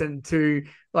person to,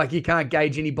 like, you can't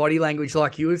gauge any body language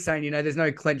like you were saying, there's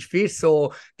no clenched fists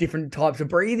or different types of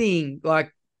breathing.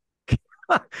 Like, it's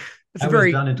I was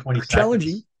very done in 20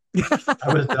 challenging. seconds.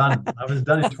 I was done. I was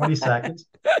done in 20 seconds.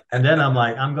 And then I'm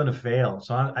like, I'm going to fail.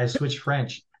 So I switched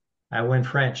French. I went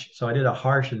French. So I did a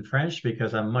harsh in French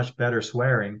because I'm much better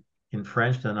swearing in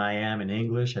French than I am in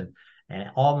English. And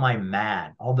all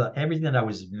the everything that I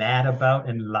was mad about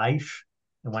in life,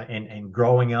 and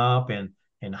growing up and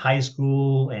in high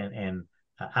school, and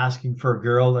asking for a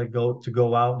girl to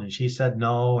go out, and she said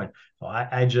no. And so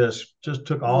I just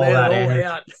took all Let it that all energy,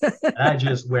 out. and I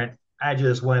just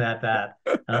went at that.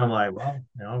 And I'm like, well,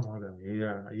 I'm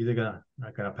either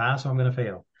gonna pass or I'm gonna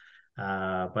fail.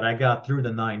 But I got through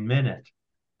the 9 minute,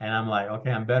 and I'm like, okay,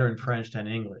 I'm better in French than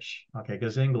English. Okay,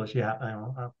 because English,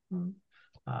 yeah,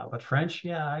 but French,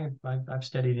 yeah, I've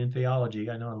studied in theology.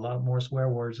 I know a lot more swear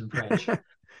words in French,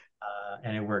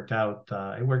 and it worked out.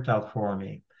 It worked out for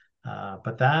me.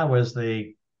 But that was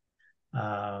it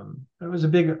was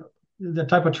the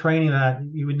type of training that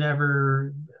you would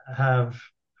never have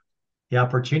the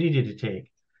opportunity to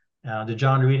take. The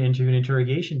John Reed interview and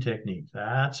interrogation technique,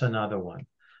 that's another one.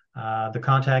 The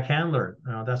contact handler,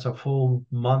 that's a full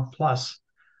month plus.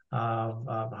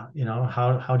 How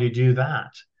do you do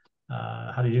that?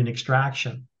 How do you do an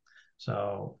extraction?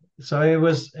 So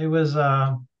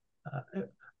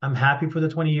I'm happy for the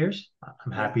 20 years.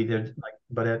 I'm Yeah. happy that, like,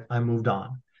 but I moved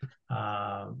on.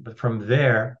 But from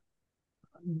there,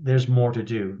 there's more to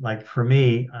do. Like for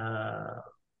me,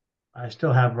 I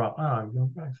still have,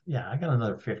 yeah, I got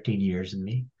another 15 years in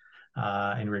me,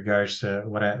 in regards to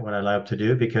what I love to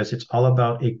do, because it's all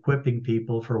about equipping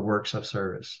people for works of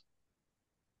service.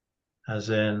 As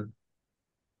in,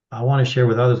 I want to share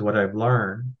with others what I've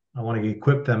learned. I want to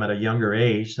equip them at a younger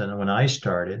age than when I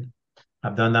started.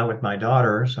 I've done that with my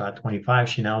daughter. So at 25,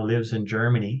 she now lives in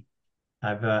Germany.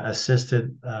 I've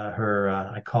assisted her.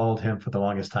 I called him for the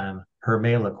longest time her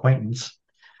male acquaintance,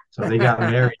 So they got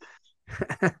married.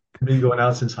 Been going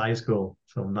out since high school,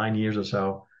 so 9 years or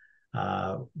so.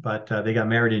 But they got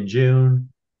married in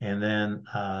June, and then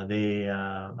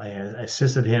I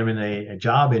assisted him in a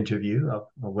job interview of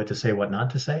what to say, what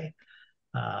not to say.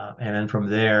 And then from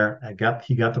there,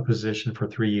 he got the position for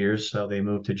 3 years, so they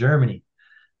moved to Germany.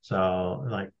 So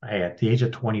like, hey, at the age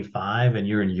of 25, and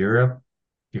you're in Europe,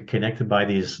 you're connected by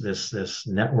this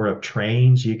network of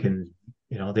trains. You can,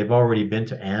 they've already been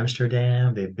to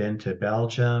Amsterdam, they've been to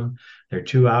Belgium, they're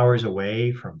 2 hours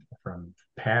away from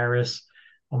Paris.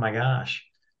 Oh my gosh,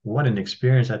 what an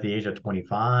experience at the age of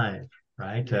 25,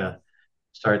 right? Yeah.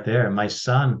 Start there. My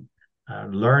son,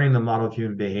 learning the model of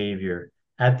human behavior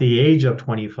at the age of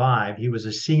 25, he was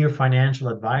a senior financial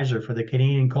advisor for the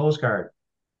Canadian Coast Guard.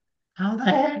 How the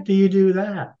heck do you do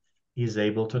that? He's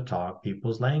able to talk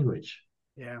people's language.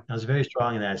 Yeah. Now, he's very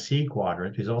strong in that C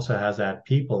quadrant. He also has that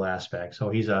people aspect. So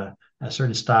he's a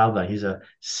certain style that he's a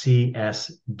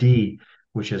CSD,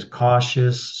 which is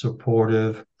cautious,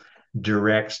 supportive,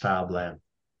 direct style blend.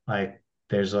 Like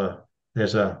there's a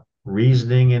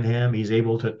reasoning in him. He's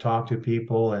able to talk to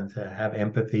people and to have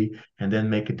empathy and then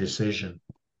make a decision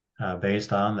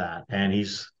based on that. And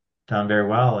he's done very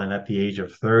well. And at the age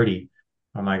of 30,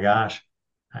 oh my gosh,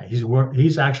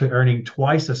 he's actually earning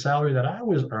twice the salary that I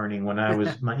was earning when I was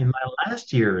in my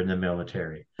last year in the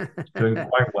military. Doing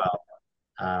quite well.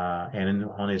 And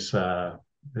on his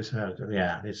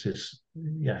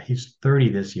he's 30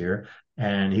 this year,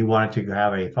 and he wanted to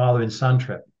have a father and son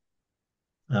trip.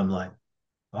 And I'm like,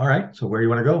 all right, so where do you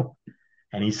want to go?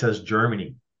 And he says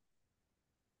Germany.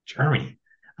 Germany.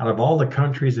 Out of all the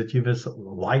countries that you've visited,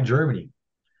 why Germany?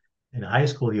 In high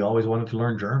school, he always wanted to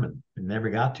learn German and never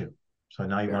got to. So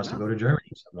now he Fair wants to enough. go to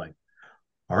Germany. So I'm like,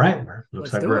 all right,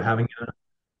 looks Let's like do we're it. having an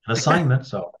assignment.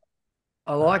 So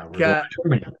I like we're going to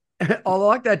Germany. I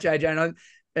like that, JJ. And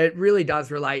it really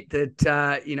does relate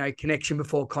that, connection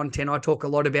before content. I talk a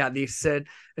lot about this. That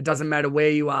it doesn't matter where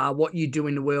you are, what you do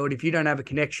in the world. If you don't have a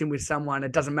connection with someone,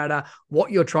 it doesn't matter what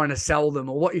you're trying to sell them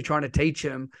or what you're trying to teach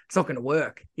them. It's not going to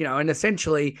work, and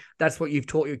essentially that's what you've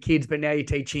taught your kids. But now you're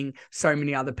teaching so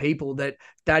many other people that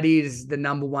is the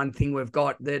number one thing we've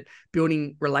got, that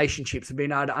building relationships and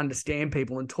being able to understand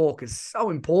people and talk is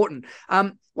so important.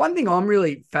 One thing I'm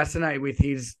really fascinated with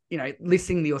is,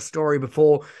 listening to your story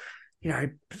before,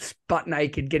 butt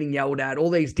naked, getting yelled at,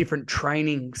 all these different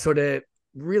training, sort of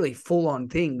really full on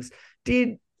things.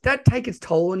 Did that take its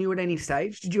toll on you at any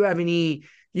stage? Did you have any,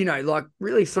 like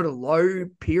really sort of low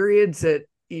periods that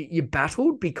you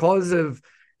battled because of,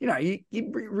 you're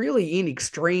really in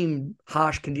extreme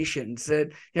harsh conditions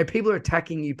that, people are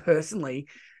attacking you personally.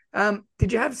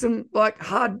 Did you have some like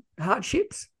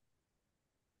hardships?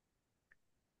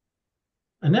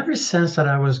 I never sensed that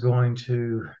I was going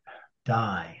to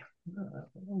die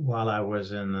while I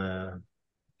was in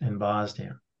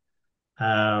Bosnia.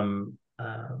 Um,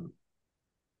 um,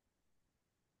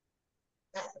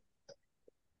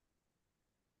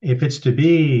 if it's to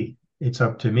be, it's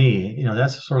up to me.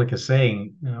 That's sort of like a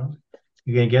saying.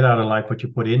 You're gonna get out of life what you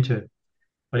put into it.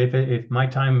 But if my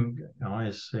time,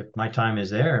 is if my time is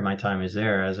there, my time is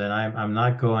there. As in, I'm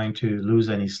not going to lose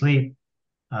any sleep.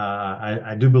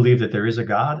 I do believe that there is a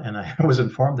God, and I was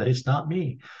informed that it's not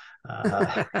me.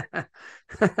 Uh,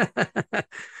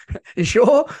 You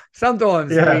sure?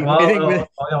 Sometimes yeah,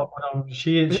 we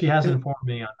think she has informed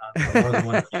me on more than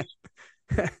one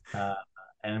occasion. Uh,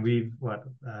 and we've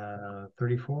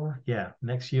 34? Yeah,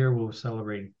 next year we'll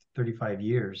celebrate 35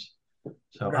 years.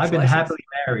 So I've been Congratulations. happily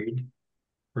married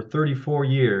for 34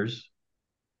 years.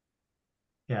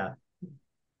 Yeah,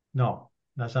 no,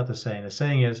 that's not the saying. The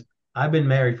saying is I've been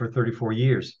married for 34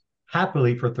 years,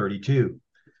 happily for 32.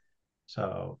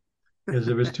 So because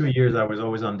it was 2 years I was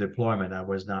always on deployment. I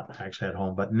was not actually at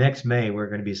home. But next May we're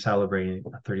going to be celebrating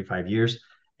 35 years.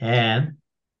 And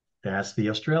that's the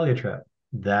Australia trip.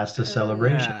 That's the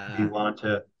celebration. We Ah, want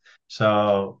to.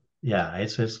 So yeah,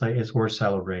 it's like it's worth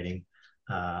celebrating.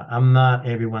 I'm not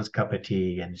everyone's cup of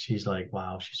tea, and she's like,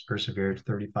 wow, she's persevered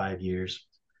 35 years.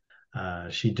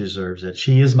 She deserves it.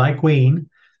 She is my queen.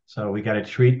 So we got to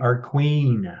treat our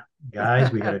queen,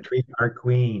 guys. We got to treat our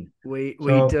queen. we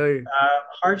So do.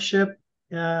 hardship,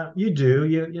 you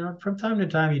do. From time to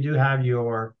time, you do have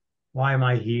your why am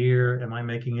I here? Am I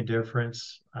making a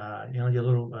difference? Your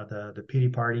little the pity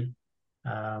party.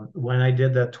 When I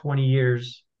did that 20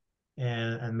 years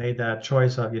and made that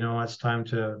choice of, it's time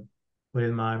to put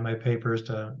in my papers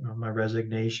to my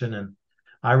resignation, and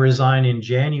I resigned in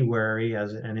January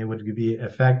and it would be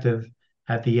effective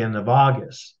at the end of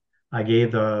August. I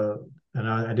gave and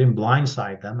I didn't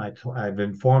blindside them. I've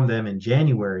informed them in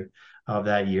January of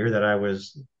that year that I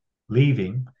was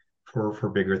leaving for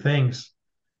bigger things.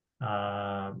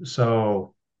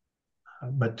 So,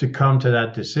 but to come to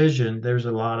that decision, there's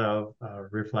a lot of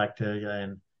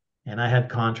reflecting, and I had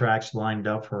contracts lined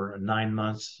up for 9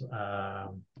 months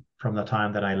from the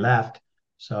time that I left.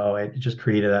 So it just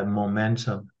created that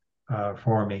momentum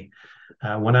for me.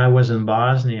 When I was in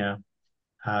Bosnia,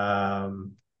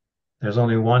 there's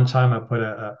only one time I put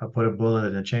a bullet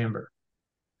in a chamber.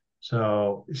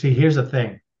 So see, here's the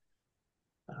thing.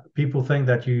 People think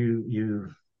that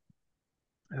you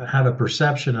have a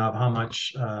perception of how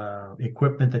much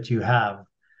equipment that you have.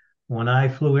 When I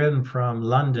flew in from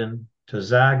London to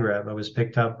Zagreb, I was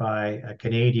picked up by a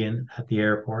Canadian at the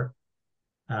airport.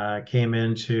 Came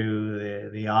into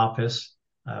the office,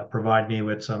 provide me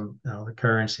with some the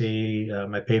currency,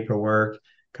 my paperwork,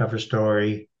 cover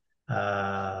story,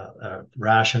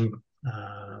 ration,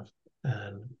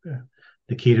 and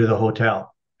the key to the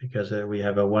hotel, because we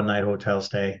have a 1 night hotel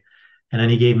stay. And then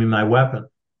he gave me my weapon,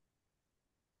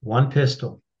 one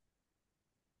pistol,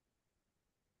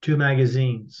 2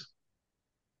 magazines,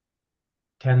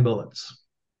 10 bullets.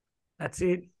 That's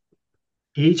it.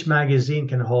 Each magazine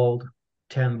can hold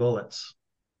 10 bullets.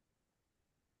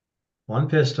 One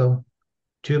pistol,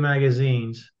 2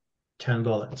 magazines, 10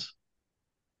 bullets.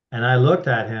 And I looked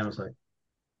at him, I was like,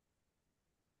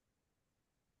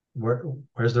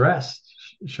 where's the rest?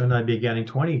 Shouldn't I be getting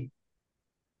 20?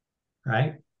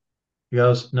 Right? He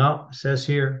goes, no, it says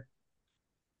here,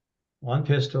 one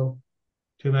pistol,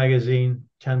 2 magazine,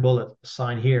 10 bullets,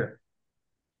 sign here.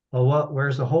 Well,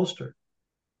 where's the holster?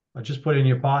 I'll just put it in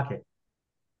your pocket.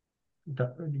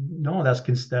 No, that's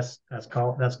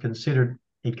considered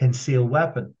a concealed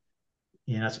weapon.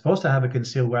 You're not supposed to have a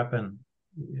concealed weapon.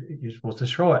 You're supposed to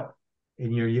show it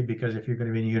in your, because if you're going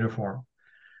to be in uniform,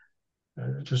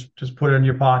 just put it in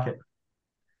your pocket.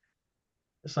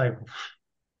 It's like,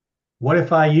 what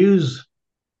if I use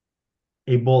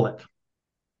a bullet?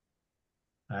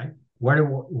 Right?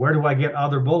 Where do I get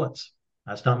other bullets?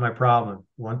 That's not my problem.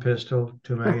 One pistol,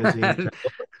 2 magazines.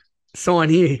 Sign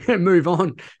here and move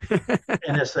on.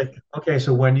 And it's like, okay,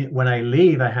 so when I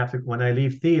leave, when I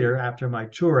leave theater after my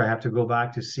tour, I have to go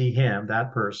back to see him,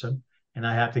 that person, and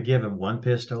I have to give him one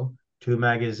pistol, 2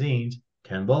 magazines,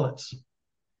 10 bullets.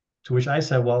 To which I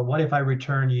said, well, what if I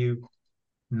return you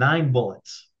 9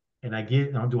 bullets? And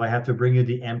do I have to bring you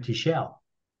the empty shell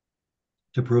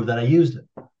to prove that I used it?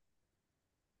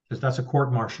 Because that's a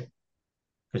court martial.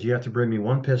 Because you have to bring me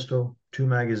one pistol, 2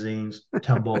 magazines,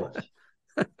 10 bullets.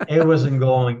 It wasn't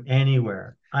going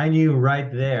anywhere. I knew right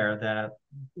there that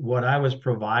what I was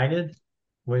provided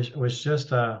was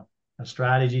just a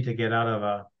strategy to get out of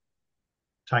a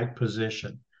tight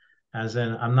position. As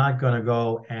in, I'm not going to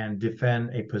go and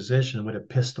defend a position with a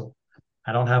pistol.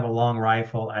 I don't have a long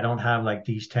rifle. I don't have like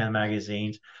these 10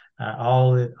 magazines.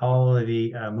 All of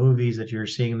the movies that you're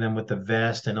seeing them with the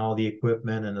vest and all the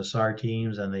equipment and the SAR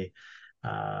teams and the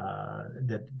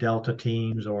Delta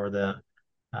teams or the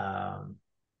I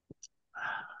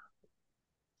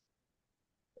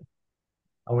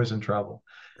was in trouble.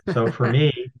 So for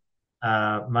me,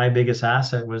 my biggest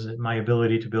asset was my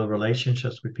ability to build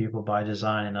relationships with people by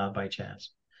design and not by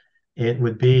chance. It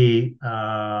would be,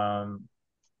 a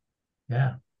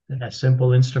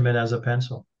simple instrument as a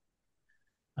pencil.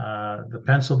 The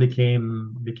pencil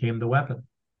became the weapon.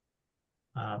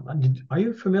 Are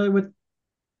you familiar with?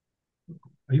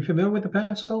 Are you familiar with the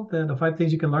pencil? The 5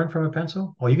 things you can learn from a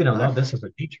pencil. Oh, you're gonna love this as a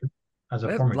teacher, as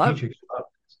a former teacher.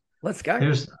 Let's go.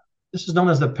 This is known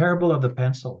as the parable of the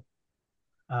pencil.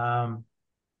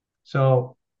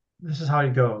 So this is how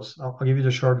it goes. I'll give you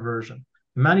the short version.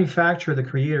 The manufacturer, the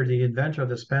creator, the inventor of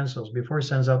this pencils, before he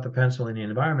sends out the pencil in the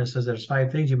environment, says there's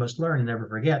 5 things you must learn and never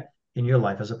forget in your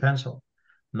life as a pencil.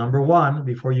 Number 1,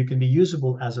 before you can be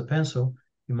usable as a pencil,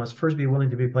 you must first be willing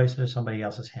to be placed in somebody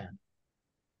else's hand.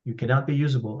 You cannot be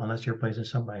usable unless you're placed in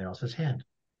somebody else's hand.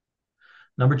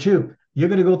 Number 2, you're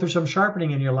going to go through some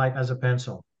sharpening in your life as a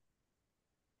pencil.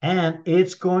 And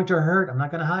it's going to hurt. I'm not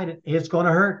going to hide it. It's going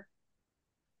to hurt.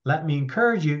 Let me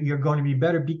encourage you, you're going to be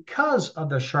better because of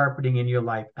the sharpening in your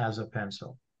life as a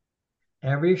pencil.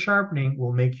 Every sharpening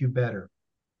will make you better.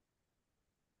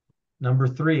 Number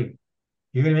 3,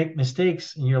 you're going to make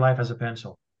mistakes in your life as a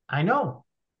pencil. I know.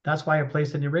 That's why I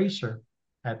placed an eraser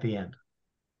at the end.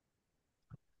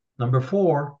 Number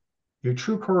 4, your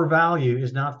true core value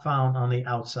is not found on the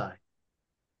outside.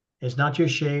 It's not your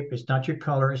shape, it's not your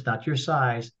color, it's not your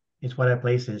size. It's what I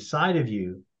place inside of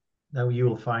you that you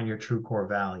will find your true core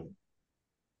value.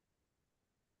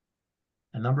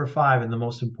 And number 5, and the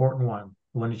most important one,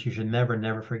 the one that you should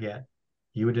never forget.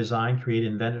 You were designed,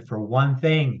 created, invented for one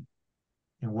thing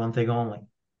and one thing only.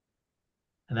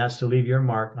 And that's to leave your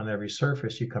mark on every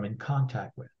surface you come in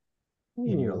contact with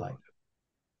in your life.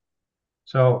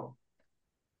 So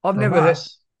I've from never heard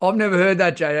us, I've never heard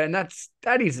that, Jada, and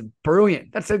that is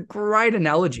brilliant. That's a great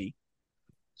analogy.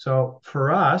 so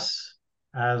for us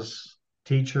as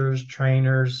teachers,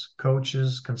 trainers,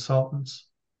 coaches, consultants,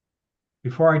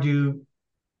 before I do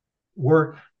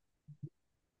work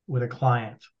with a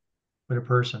client, with a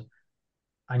person,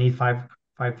 I need five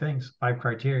things, five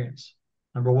criterions.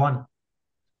 Number one,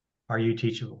 are you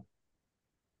teachable?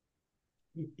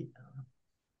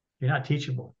 You're not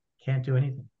teachable. Can't do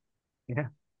anything. Yeah.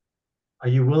 Are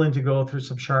you willing to go through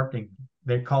some sharpening?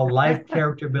 They're called life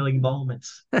character building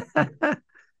moments.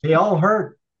 They all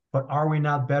hurt, but are we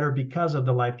not better because of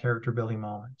the life character building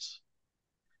moments?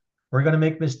 We're going to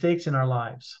make mistakes in our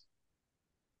lives.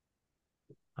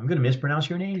 I'm going to mispronounce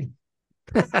your name.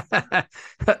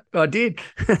 I did.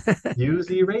 Use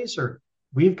the eraser.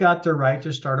 We've got the right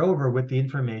to start over with the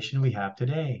information we have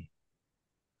today.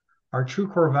 Our true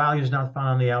core value is not found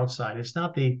on the outside. It's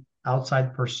not the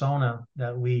outside persona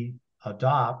that we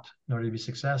adopt in order to be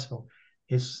successful.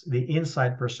 It's the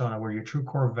inside persona where your true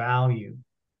core value,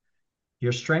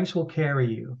 your strengths will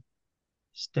carry you.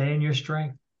 Stay in your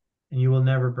strength and you will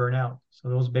never burn out. So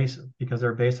those basic, because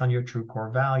they're based on your true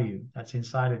core value that's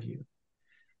inside of you.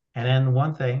 And then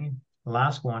one thing, the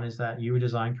last one is that you were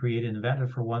designed, created, and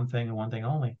invented for one thing and one thing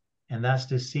only, and that's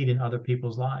to succeed in other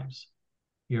people's lives.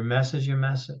 Your message, your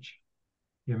message.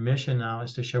 Your mission now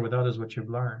is to share with others what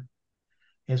you've learned.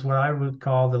 It's what I would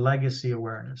call the legacy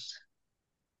awareness.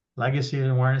 Legacy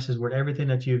awareness is where everything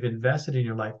that you've invested in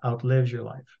your life outlives your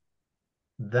life.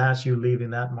 That's you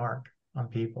leaving that mark on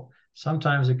people.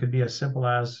 Sometimes it could be as simple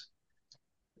as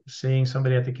seeing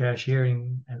somebody at the cashier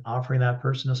and offering that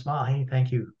person a smile. Hey,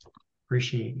 thank you.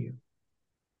 Appreciate you.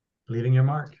 Leaving your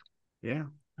mark. Yeah.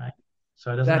 Right?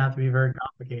 So it doesn't That have to be very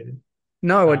complicated.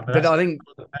 no, But but that's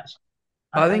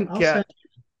I think I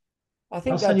I'll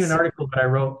think send you an that's article that I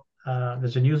wrote.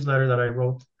 There's a newsletter that I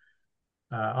wrote.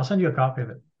 I'll send you a copy of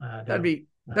it, that'd Dale. be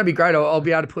that'd be great. I'll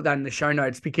be able to put that in the show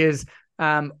notes because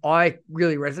I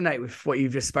really resonate with what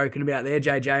you've just spoken about there,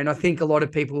 JJ. And I think a lot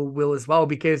of people will as well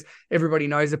because everybody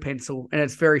knows a pencil and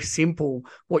it's very simple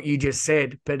what you just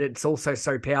said, but it's also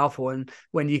so powerful. And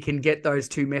when you can get those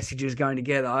two messages going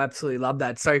together, I absolutely love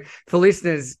that. So for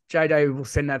listeners, JJ will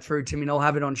send that through to me and I'll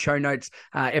have it on show notes,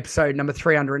 episode number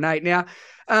 308. Now,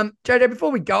 JJ,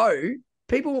 before we go,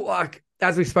 people like,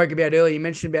 as we spoke about earlier, you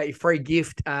mentioned about your free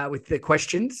gift with the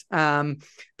questions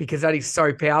because that is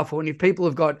so powerful. And if people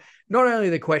have got not only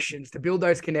the questions to build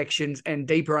those connections and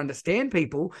deeper understand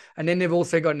people, and then they've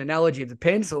also got an analogy of the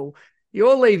pencil,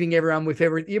 you're leaving everyone with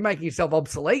everything. You're making yourself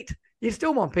obsolete. You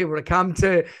still want people to come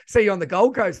to see you on the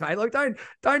Gold Coast, mate. Like,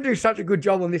 don't do such a good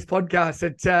job on this podcast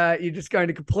that you're just going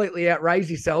to completely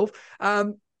outraise yourself.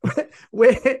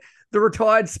 Where the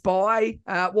retired spy,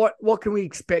 what can we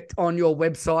expect on your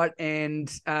website? And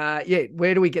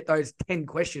where do we get those 10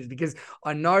 questions? Because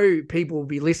I know people will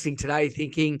be listening today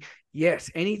thinking,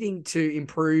 yes, anything to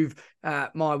improve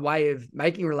my way of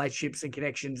making relationships and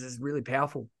connections is really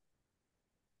powerful.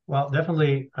 Well,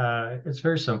 definitely, it's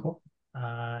very simple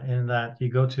in that you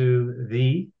go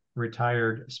to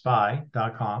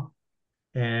theretiredspy.com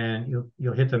and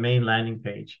you'll hit the main landing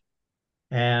page.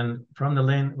 And from the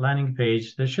landing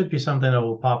page, there should be something that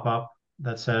will pop up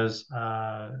that says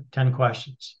 10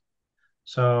 questions.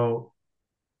 So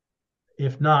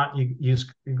if not, you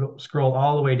go scroll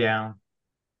all the way down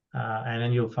and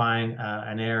then you'll find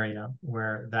an area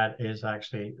where that is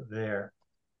actually there.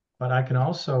 But I can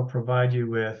also provide you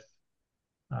with,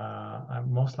 I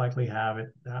most likely have it,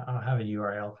 I'll have a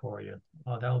URL for you.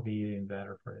 Oh, that'll be even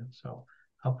better for you. So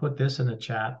I'll put this in the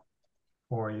chat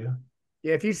for you.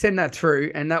 Yeah, if you send that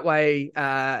through, and that way,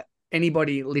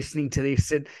 anybody listening to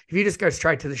this, if you just go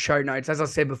straight to the show notes, as I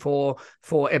said before,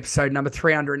 for episode number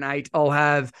 308, I'll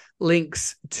have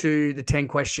links to the 10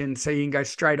 questions so you can go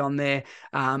straight on there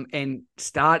and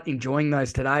start enjoying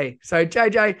those today. So,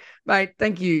 JJ, mate,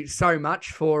 thank you so much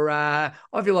for, I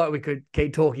feel like we could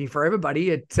keep talking forever,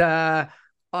 buddy.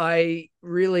 I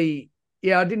really,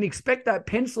 I didn't expect that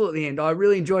pencil at the end. I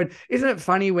really enjoyed. Isn't it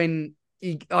funny when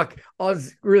I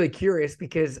was really curious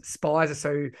because spies are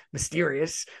so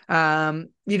mysterious.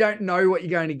 You don't know what you're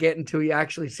going to get until you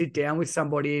actually sit down with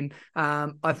somebody. And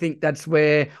I think that's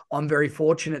where I'm very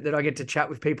fortunate that I get to chat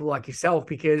with people like yourself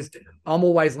because I'm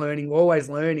always learning. We're always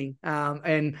learning.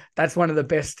 And that's one of the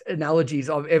best analogies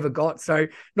I've ever got. So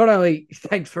not only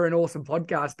thanks for an awesome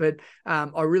podcast, but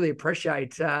I really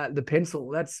appreciate the pencil.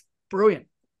 That's brilliant.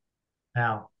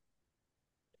 Now,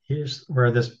 here's where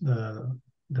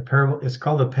the parable, it's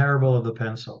called The Parable of the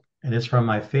Pencil, and it's from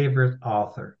my favorite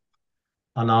author.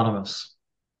 Anonymous.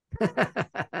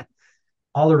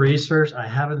 All the research I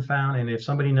haven't found, and if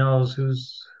somebody knows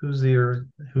who's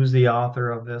the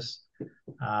author of this,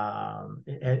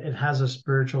 it has a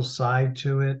spiritual side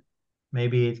to it.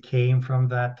 Maybe it came from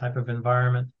that type of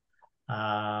environment,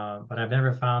 but I've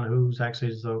never found who's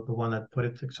actually the one that put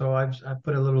it. So I've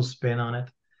put a little spin on it.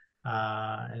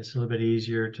 It's a little bit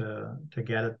easier to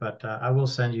get it, but I will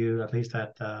send you at least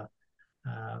that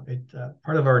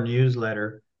part of our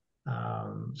newsletter.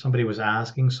 Somebody was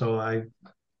asking, so I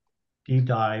deep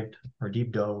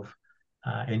dove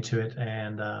into it,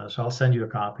 and so I'll send you a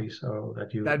copy so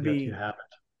that you That'd that you be have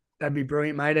it. that'd be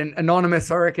brilliant, mate. And anonymous,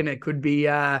 I reckon it could be.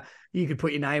 You could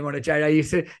put your name on it,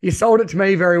 JJ. You sold it to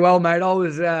me very well, mate. I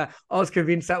was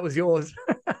convinced that was yours.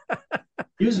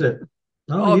 Use it.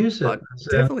 No, I, use it. I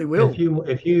definitely If will.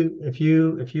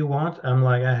 you want, I'm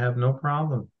like, I have no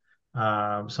problem.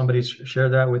 Somebody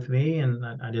shared that with me, and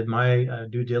I did my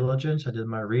due diligence. I did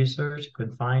my research.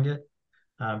 Couldn't find it.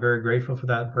 I'm very grateful for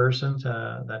that person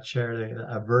that shared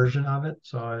a version of it.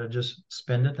 So I just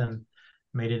spent it and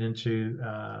made it into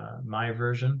my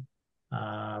version.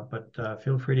 But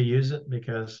feel free to use it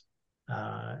because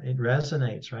it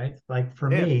resonates, right? Like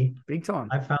for Yeah, me, big time.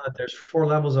 I found that there's four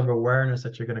levels of awareness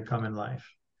that you're going to come in life.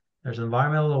 There's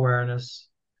environmental awareness,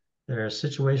 there's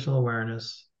situational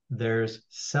awareness, there's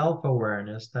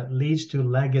self-awareness that leads to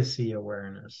legacy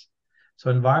awareness. So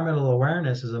environmental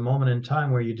awareness is a moment in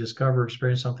time where you discover,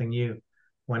 experience something new.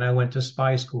 When I went to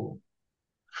spy school,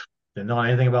 didn't know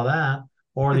anything about that,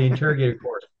 or the interrogator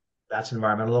course, that's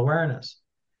environmental awareness.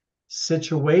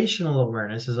 Situational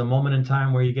awareness is a moment in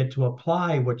time where you get to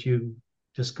apply what you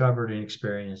discovered and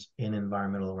experienced in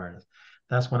environmental awareness.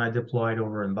 That's when I deployed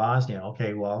over in Bosnia.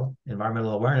 Okay, well,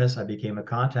 environmental awareness, I became a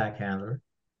contact handler.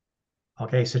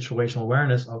 Okay, situational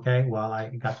awareness. Okay, well, I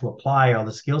got to apply all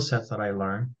the skill sets that I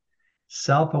learned.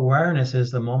 Self-awareness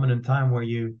is the moment in time where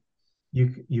you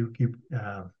where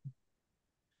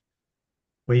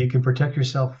you can protect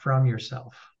yourself from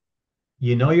yourself.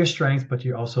 You know your strengths, but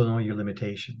you also know your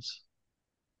limitations,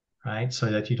 right? So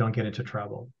that you don't get into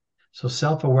trouble. So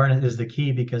self-awareness is the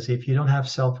key because if you don't have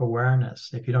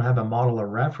self-awareness, if you don't have a model of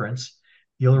reference,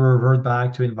 you'll revert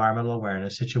back to environmental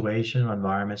awareness, situation,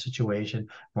 environment, situation,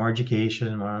 more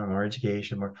education, more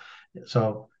education, more.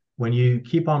 So when you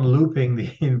keep on looping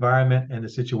the environment and the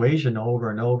situation over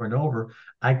and over and over,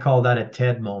 I call that a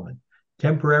TED moment.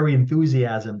 Temporary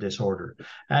enthusiasm disorder.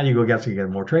 And you get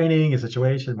more training, a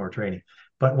situation, more training.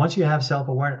 But once you have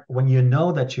self-awareness, when you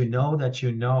know that you know that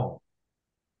you know,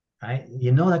 right?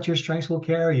 You know that your strengths will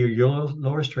carry you, your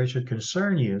lower strengths should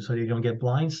concern you so you don't get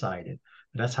blindsided.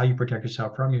 That's how you protect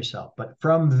yourself from yourself. But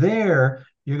from there,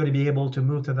 you're going to be able to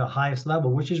move to the highest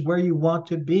level, which is where you want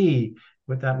to be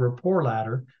with that rapport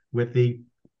ladder, with the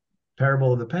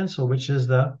parable of the pencil, which is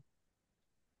the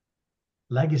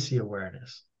legacy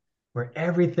awareness, where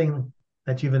everything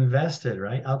that you've invested,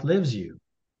 right, outlives you,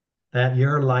 that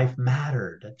your life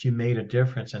mattered, that you made a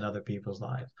difference in other people's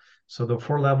lives. So the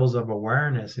four levels of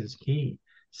awareness is key.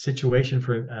 Situation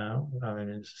for, I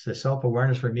mean, the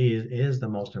self-awareness for me is the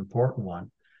most important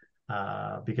one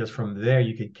because from there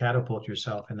you can catapult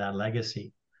yourself in that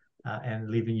legacy and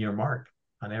leaving your mark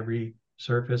on every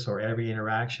surface or every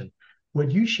interaction. What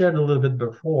you shared a little bit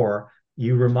before,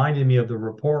 you reminded me of the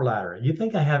rapport ladder. You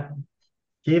think I have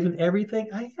given everything?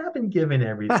 I haven't given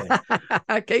everything.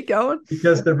 Keep going.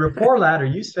 Because the rapport ladder,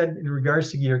 you said in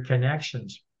regards to your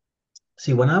connections.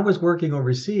 See, when I was working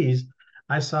overseas,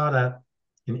 I saw that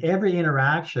in every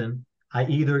interaction, I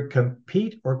either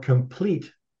compete or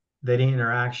complete that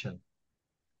interaction.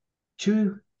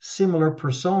 Two similar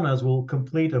personas will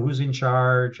complete a who's in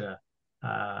charge,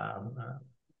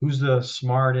 who's the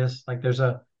smartest. Like there's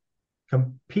a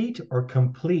compete or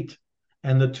complete.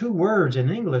 And the two words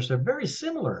in English, they're very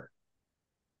similar.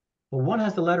 But one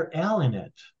has the letter L in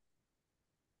it.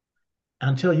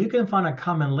 Until you can find a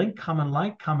common link, common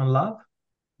like, common love,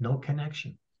 no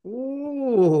connection.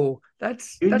 Ooh, You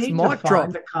that's need to mic find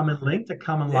drop. the common link, the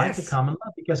common like, the Yes. common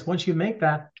love, because once you make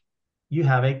that, you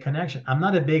have a connection. I'm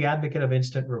not a big advocate of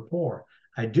instant rapport.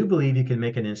 I do believe you can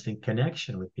make an instant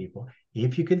connection with people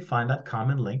if you can find that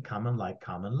common link, common like,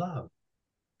 common love.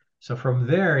 So from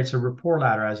there, it's a rapport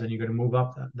ladder, as in you're going to move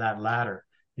up that ladder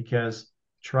because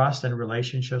trust and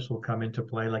relationships will come into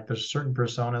play. Like there's certain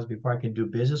personas, before I can do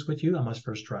business with you, I must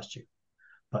first trust you.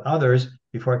 But others,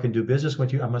 before I can do business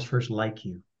with you, I must first like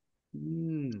you.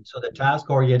 Mm. So the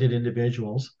task-oriented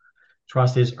individuals,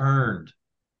 trust is earned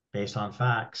based on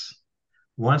facts.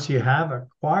 Once you have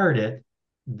acquired it,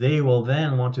 they will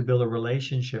then want to build a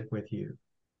relationship with you,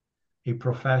 a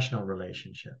professional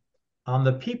relationship. On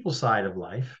the people side of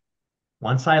life,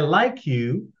 once I like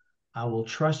you, I will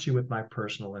trust you with my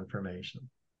personal information.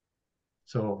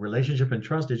 So relationship and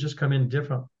trust, they just come in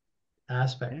different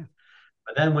aspects. Yeah.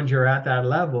 But then when you're at that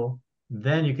level,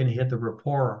 then you can hit the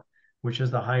rapport, which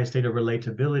is the highest state of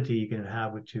relatability you can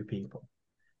have with two people.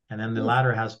 And then the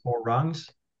ladder has 4 rungs.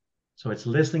 So it's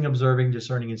listening, observing,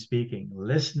 discerning, and speaking.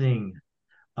 Listening,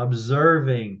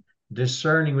 observing,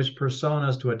 discerning which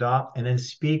personas to adopt, and then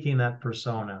speaking that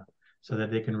persona so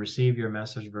that they can receive your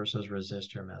message versus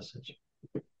resist your message.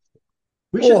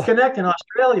 We should connect in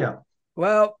Australia.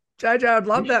 Well, JJ, I'd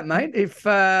love that, mate. If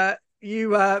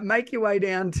you make your way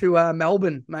down to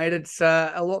Melbourne, mate, it's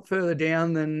a lot further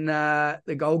down than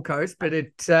the Gold Coast, but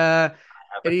it I have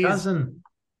it a is. cousin.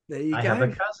 There you I go. have a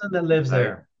cousin that lives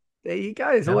there. There you go.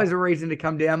 There's always a reason to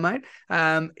come down, mate.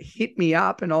 Hit me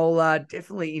up and I'll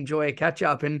definitely enjoy a catch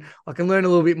up and I can learn a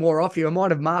little bit more off you. I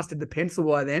might have mastered the pencil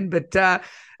by then. But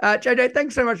JJ,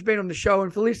 thanks so much for being on the show.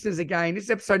 And for listeners, again, this is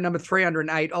episode number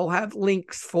 308. I'll have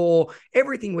links for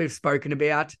everything we've spoken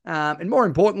about. And more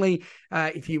importantly,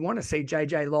 if you want to see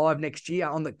JJ live next year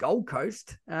on the Gold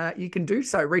Coast, you can do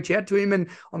so. Reach out to him and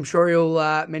I'm sure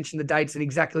he'll mention the dates and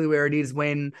exactly where it is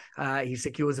when he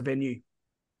secures a venue.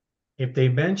 If they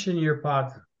mention your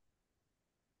podcast,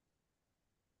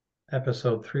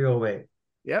 episode 308.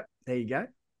 Yep, there you go.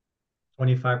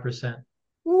 25%.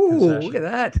 Ooh, look at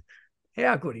that.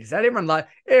 How good is that?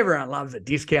 Everyone loves a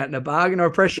discount and a bargain. I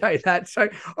appreciate that. So,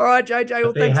 all right, JJ.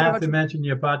 Well, they have to mention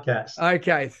your podcast.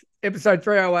 Okay. Episode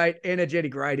 308,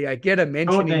 Energetic Radio. Get a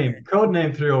mention Code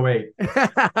name 308.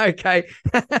 Okay.